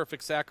his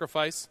perfect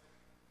sacrifice.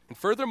 And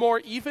furthermore,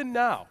 even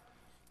now,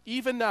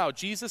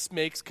 Jesus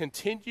makes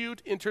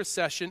continued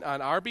intercession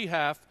on our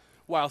behalf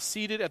while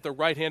seated at the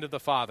right hand of the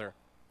Father.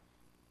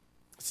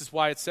 This is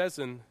why it says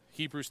in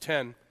Hebrews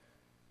 10,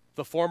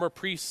 the former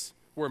priests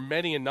were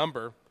many in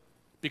number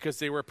because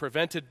they were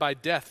prevented by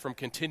death from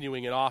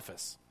continuing in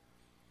office.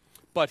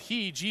 But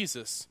he,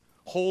 Jesus,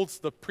 holds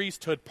the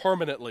priesthood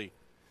permanently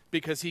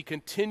because he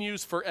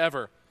continues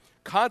forever.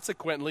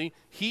 Consequently,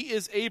 he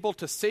is able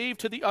to save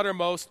to the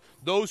uttermost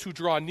those who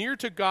draw near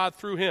to God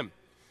through him,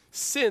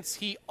 since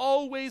he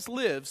always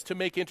lives to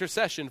make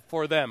intercession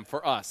for them,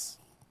 for us.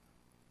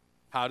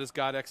 How does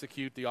God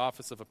execute the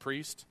office of a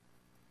priest?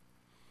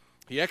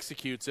 He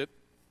executes it.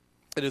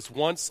 It is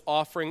once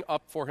offering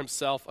up for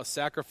himself a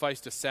sacrifice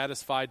to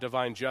satisfy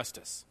divine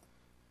justice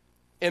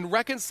and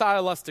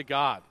reconcile us to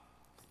God,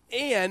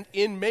 and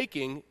in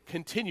making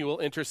continual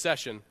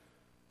intercession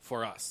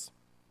for us.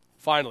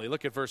 Finally,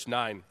 look at verse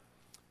 9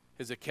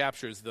 as it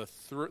captures the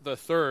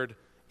third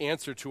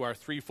answer to our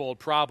threefold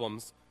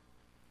problems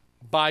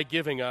by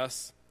giving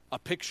us a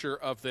picture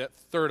of the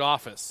third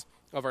office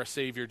of our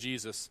Savior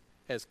Jesus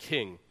as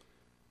King.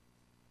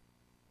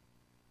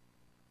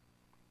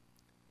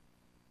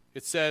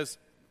 It says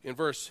in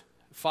verse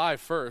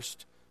 5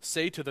 first,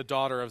 say to the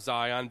daughter of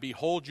Zion,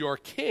 behold, your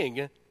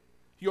king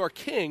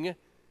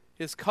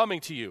is coming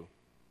to you,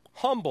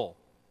 humble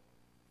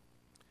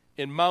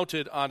and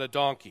mounted on a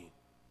donkey.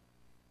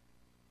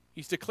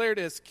 He's declared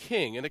as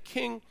king, and a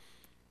king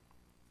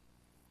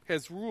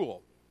has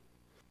rule,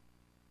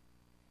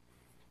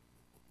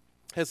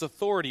 has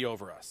authority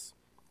over us.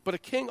 But a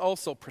king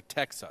also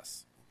protects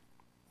us.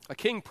 A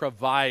king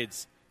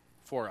provides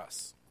for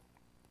us.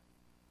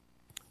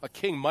 A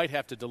king might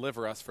have to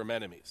deliver us from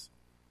enemies.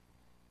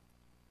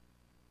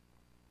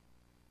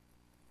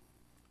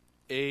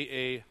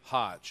 A.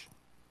 Hodge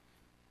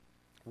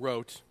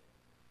wrote,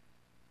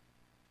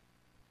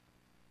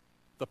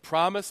 the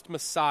promised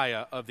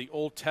Messiah of the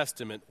Old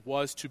Testament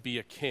was to be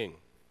a king,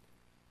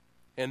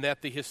 and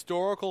that the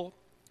historical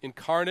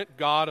incarnate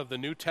God of the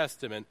New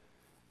Testament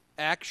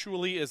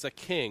actually is a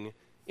king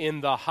in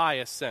the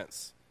highest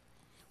sense.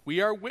 We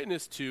are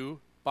witness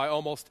to, by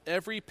almost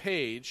every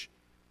page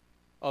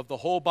of the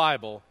whole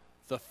Bible,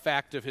 the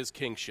fact of his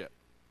kingship.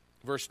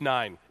 Verse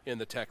 9 in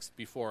the text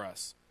before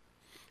us.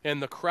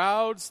 And the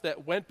crowds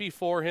that went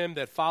before him,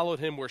 that followed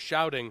him, were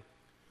shouting,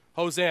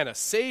 Hosanna,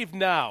 save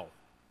now.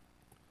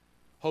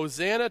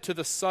 Hosanna to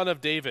the Son of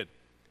David.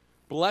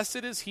 Blessed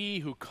is he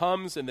who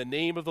comes in the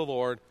name of the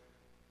Lord.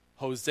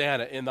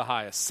 Hosanna in the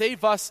highest.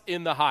 Save us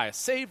in the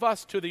highest. Save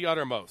us to the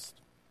uttermost.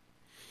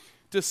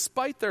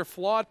 Despite their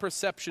flawed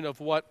perception of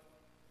what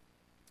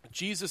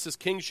Jesus'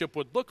 kingship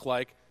would look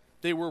like,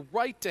 they were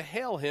right to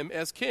hail him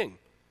as king.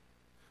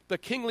 The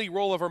kingly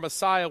role of our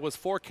Messiah was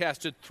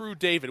forecasted through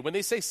David. When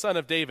they say Son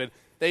of David,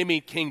 they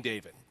mean King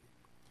David.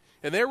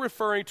 And they're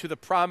referring to the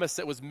promise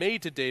that was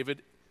made to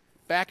David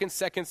back in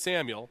 2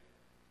 Samuel,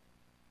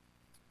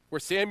 where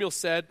Samuel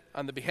said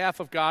on the behalf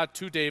of God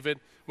to David,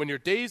 when your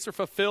days are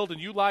fulfilled and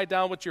you lie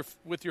down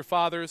with your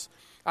fathers,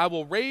 I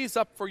will raise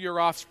up for your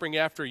offspring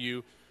after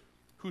you,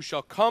 who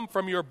shall come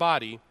from your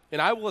body,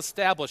 and I will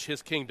establish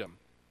his kingdom.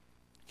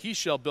 He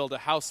shall build a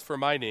house for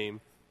my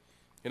name,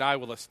 and I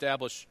will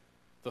establish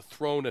the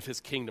throne of his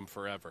kingdom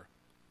forever.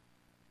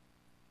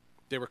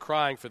 They were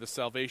crying for the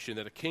salvation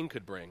that a king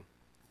could bring,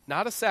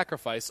 not a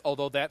sacrifice,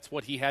 although that's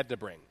what he had to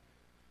bring.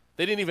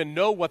 They didn't even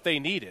know what they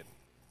needed.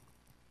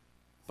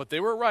 But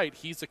they were right,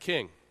 he's a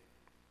king.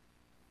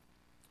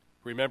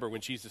 Remember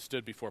when Jesus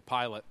stood before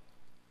Pilate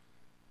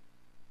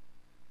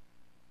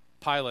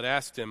Pilate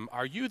asked him,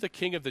 "Are you the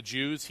king of the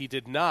Jews?" he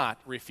did not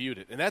refute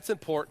it. And that's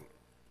important.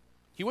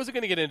 He wasn't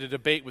going to get into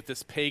debate with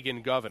this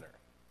pagan governor,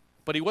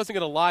 but he wasn't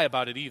going to lie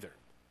about it either.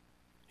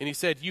 And he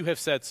said, "You have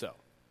said so."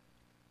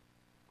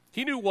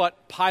 He knew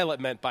what Pilate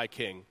meant by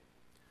king.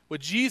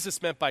 What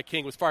Jesus meant by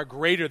king was far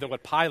greater than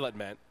what Pilate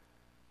meant.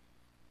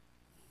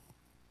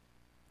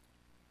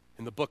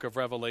 In the book of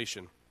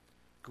Revelation,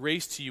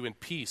 grace to you and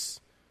peace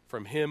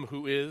from him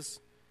who is,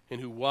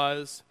 and who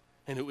was,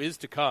 and who is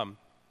to come,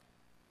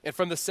 and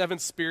from the seven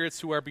spirits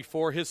who are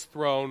before his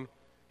throne,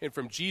 and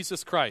from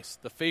Jesus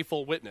Christ, the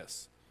faithful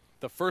witness,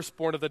 the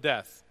firstborn of the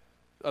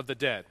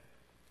dead,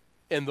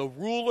 and the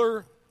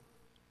ruler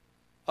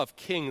of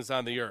kings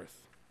on the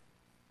earth.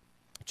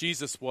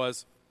 Jesus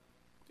was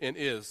and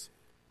is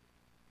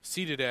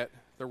seated at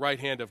the right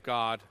hand of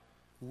God,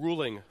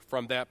 ruling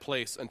from that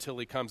place until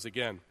he comes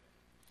again.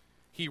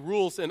 He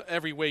rules in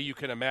every way you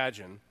can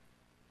imagine,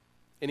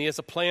 and he has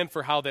a plan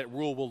for how that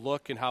rule will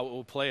look and how it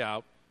will play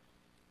out.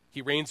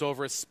 He reigns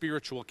over a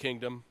spiritual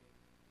kingdom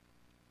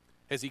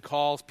as he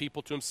calls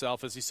people to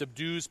himself, as he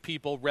subdues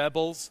people,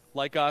 rebels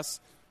like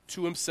us,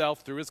 to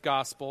himself through his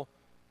gospel.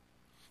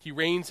 He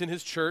reigns in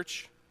his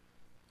church.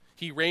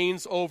 He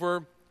reigns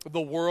over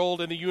the world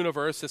and the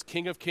universe as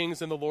King of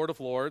Kings and the Lord of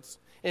Lords,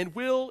 and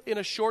will, in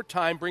a short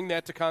time, bring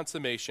that to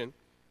consummation.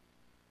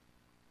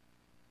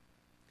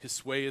 His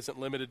sway isn't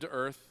limited to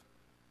earth.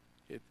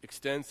 It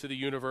extends to the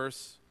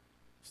universe.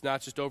 It's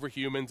not just over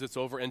humans, it's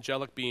over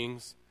angelic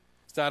beings.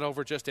 It's not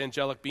over just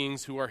angelic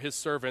beings who are his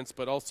servants,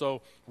 but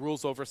also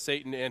rules over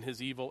Satan and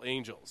his evil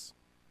angels.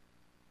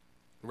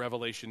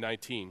 Revelation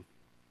 19.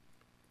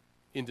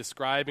 In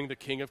describing the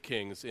King of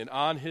Kings, and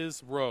on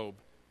his robe,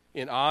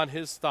 and on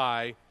his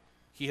thigh,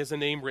 he has a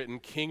name written,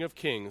 King of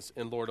Kings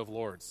and Lord of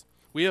Lords.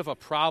 We have a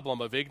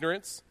problem of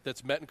ignorance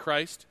that's met in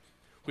Christ.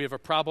 We have a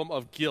problem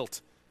of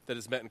guilt that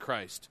is met in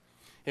Christ.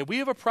 And we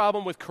have a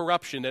problem with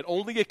corruption that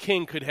only a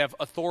king could have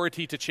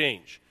authority to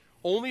change.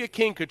 Only a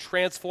king could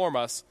transform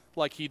us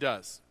like he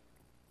does.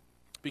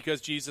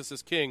 Because Jesus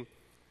is king,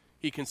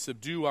 he can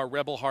subdue our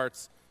rebel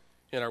hearts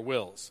and our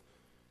wills.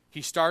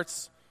 He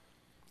starts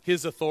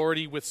his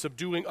authority with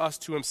subduing us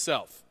to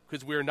himself,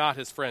 because we are not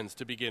his friends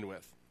to begin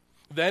with.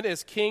 Then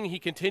as king, he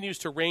continues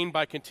to reign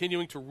by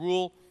continuing to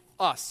rule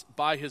us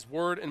by his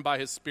word and by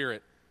his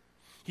spirit.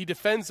 He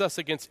defends us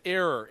against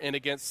error and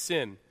against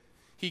sin.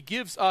 He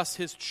gives us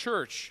his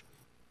church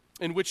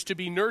in which to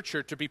be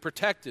nurtured, to be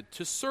protected,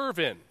 to serve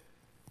in.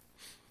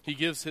 He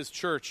gives his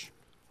church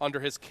under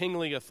his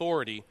kingly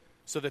authority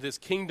so that his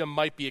kingdom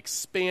might be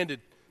expanded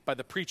by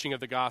the preaching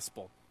of the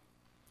gospel.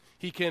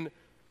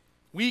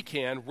 We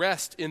can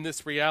rest in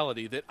this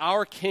reality that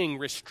our king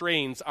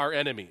restrains our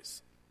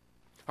enemies.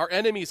 Our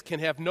enemies can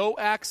have no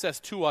access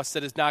to us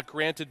that is not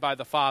granted by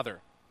the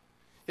Father.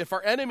 If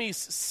our enemies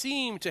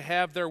seem to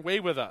have their way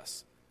with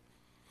us,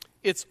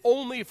 it's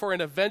only for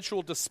an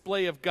eventual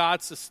display of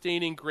God's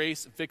sustaining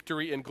grace,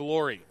 victory, and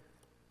glory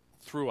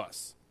through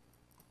us.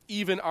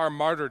 Even our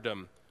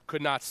martyrdom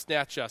could not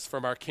snatch us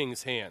from our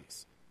King's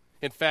hands.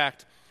 In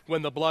fact,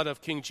 when the blood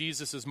of King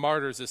Jesus'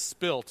 martyrs is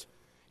spilt,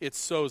 it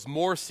sows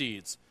more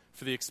seeds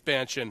for the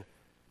expansion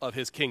of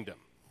his kingdom.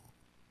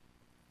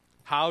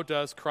 How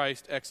does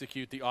Christ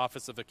execute the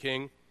office of the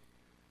king?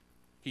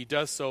 He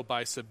does so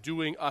by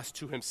subduing us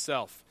to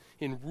himself,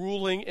 in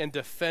ruling and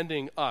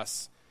defending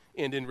us,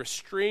 and in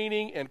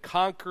restraining and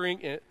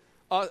conquering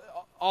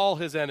all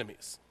his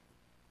enemies,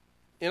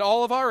 and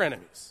all of our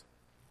enemies.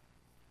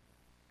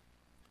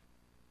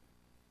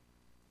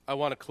 I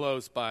want to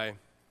close by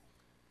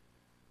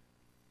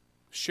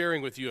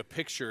sharing with you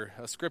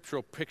a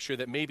scriptural picture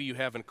that maybe you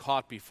haven't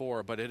caught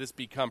before, but it has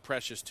become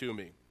precious to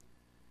me.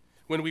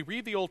 When we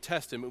read the Old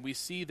Testament, we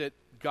see that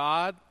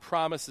God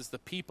promises the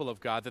people of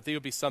God that they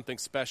would be something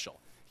special.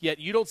 Yet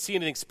you don't see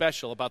anything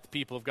special about the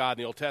people of God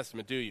in the Old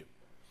Testament, do you?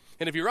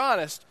 And if you're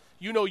honest,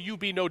 you know you'd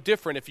be no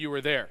different if you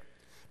were there.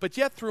 But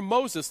yet through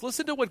Moses,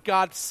 listen to what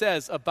God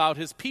says about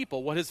his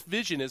people, what his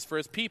vision is for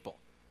his people.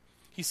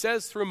 He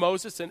says through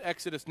Moses in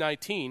Exodus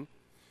 19,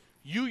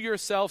 "You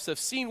yourselves have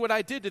seen what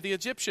I did to the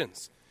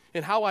Egyptians,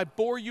 and how I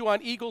bore you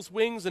on eagle's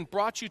wings and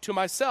brought you to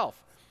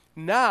myself.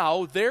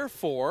 Now,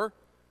 therefore,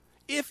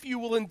 if you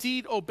will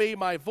indeed obey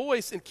my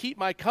voice and keep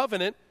my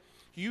covenant,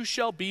 you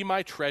shall be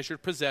my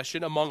treasured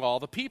possession among all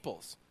the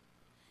peoples.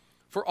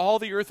 For all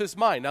the earth is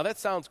mine." Now that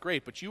sounds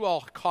great, but you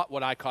all caught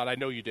what I caught. I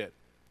know you did.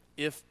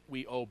 If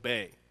we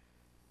obey.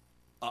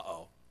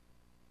 Uh-oh.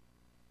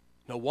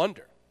 No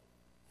wonder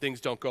things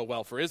don't go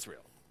well for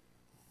Israel.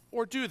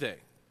 Or do they?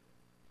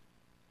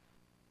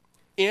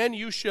 "And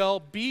you shall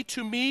be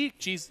to me,"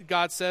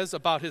 God says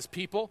about his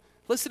people.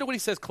 Listen to what he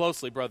says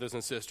closely, brothers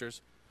and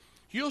sisters.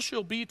 "You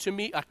shall be to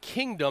me a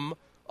kingdom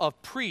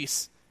of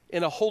priests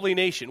and a holy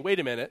nation." Wait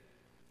a minute.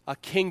 A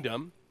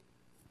kingdom,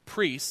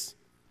 priests,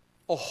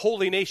 a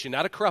holy nation,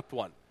 not a corrupt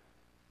one.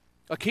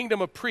 A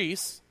kingdom of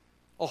priests,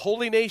 a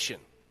holy nation.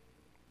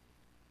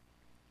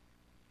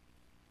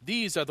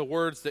 "These are the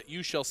words that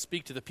you shall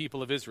speak to the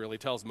people of Israel," he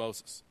tells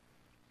Moses.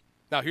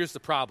 Now here's the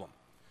problem.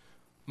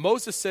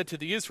 Moses said to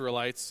the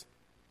Israelites,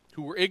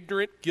 who were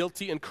ignorant,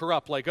 guilty, and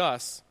corrupt like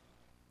us,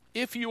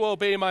 if you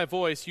obey my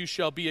voice, you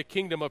shall be a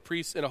kingdom of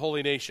priests and a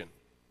holy nation.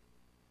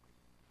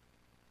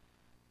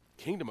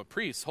 Kingdom of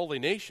priests, holy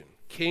nation.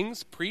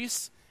 Kings,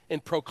 priests,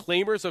 and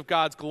proclaimers of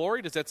God's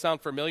glory. Does that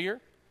sound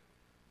familiar?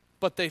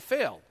 But they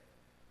failed.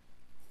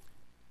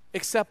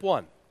 Except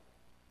one.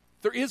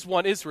 There is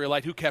one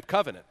Israelite who kept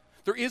covenant.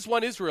 There is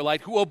one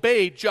Israelite who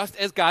obeyed just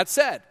as God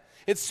said.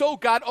 And so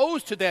God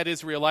owes to that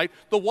Israelite,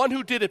 the one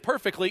who did it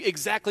perfectly,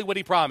 exactly what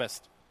he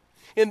promised.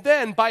 And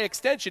then, by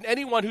extension,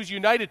 anyone who's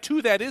united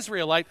to that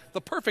Israelite,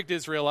 the perfect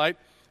Israelite,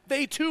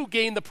 they too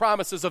gain the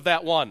promises of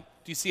that one.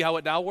 Do you see how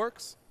it now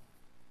works?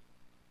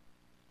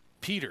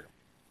 Peter,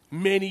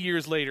 many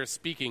years later,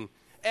 speaking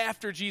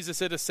after Jesus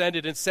had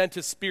ascended and sent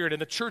his Spirit,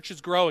 and the church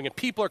is growing, and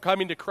people are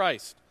coming to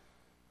Christ.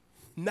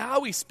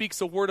 Now he speaks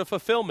a word of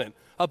fulfillment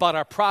about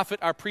our prophet,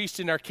 our priest,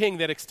 and our king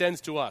that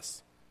extends to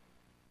us.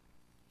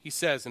 He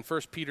says in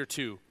 1 Peter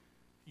 2,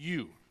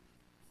 you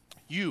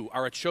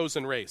are a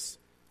chosen race,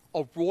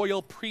 a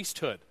royal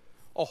priesthood,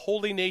 a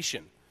holy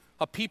nation,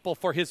 a people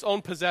for his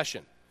own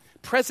possession.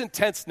 Present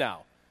tense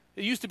now.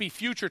 It used to be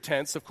future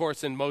tense, of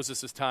course, in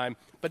Moses' time,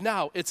 but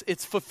now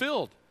it's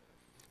fulfilled.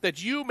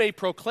 That you may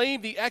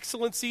proclaim the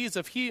excellencies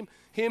of him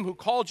who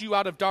called you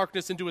out of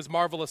darkness into his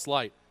marvelous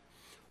light.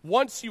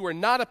 Once you were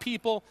not a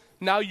people,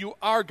 now you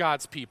are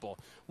God's people.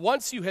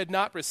 Once you had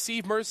not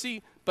received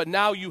mercy, but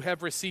now you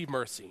have received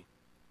mercy.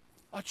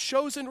 A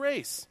chosen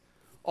race,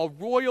 a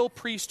royal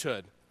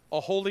priesthood, a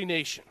holy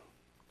nation,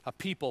 a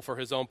people for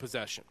his own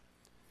possession.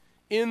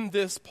 In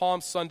this Palm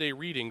Sunday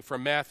reading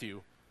from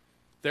Matthew,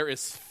 there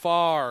is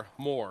far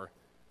more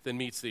than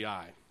meets the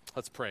eye.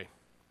 Let's pray.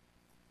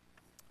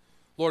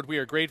 Lord, we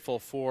are grateful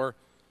for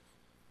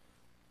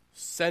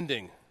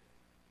sending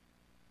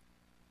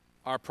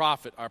our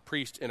prophet, our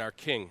priest, and our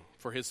king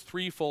for his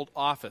threefold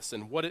office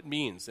and what it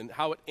means and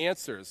how it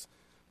answers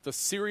the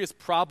serious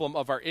problem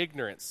of our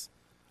ignorance,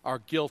 our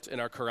guilt, and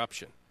our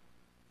corruption.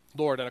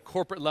 Lord, on a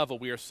corporate level,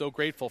 we are so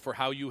grateful for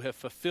how you have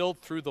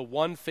fulfilled through the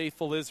one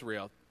faithful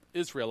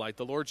Israelite,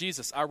 the Lord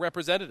Jesus, our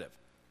representative.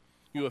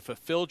 You have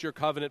fulfilled your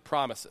covenant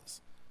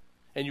promises,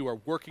 and you are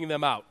working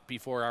them out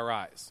before our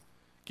eyes.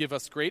 Give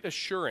us great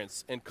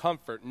assurance and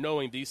comfort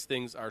knowing these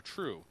things are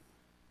true.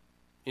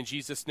 In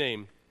Jesus'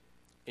 name,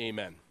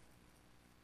 amen.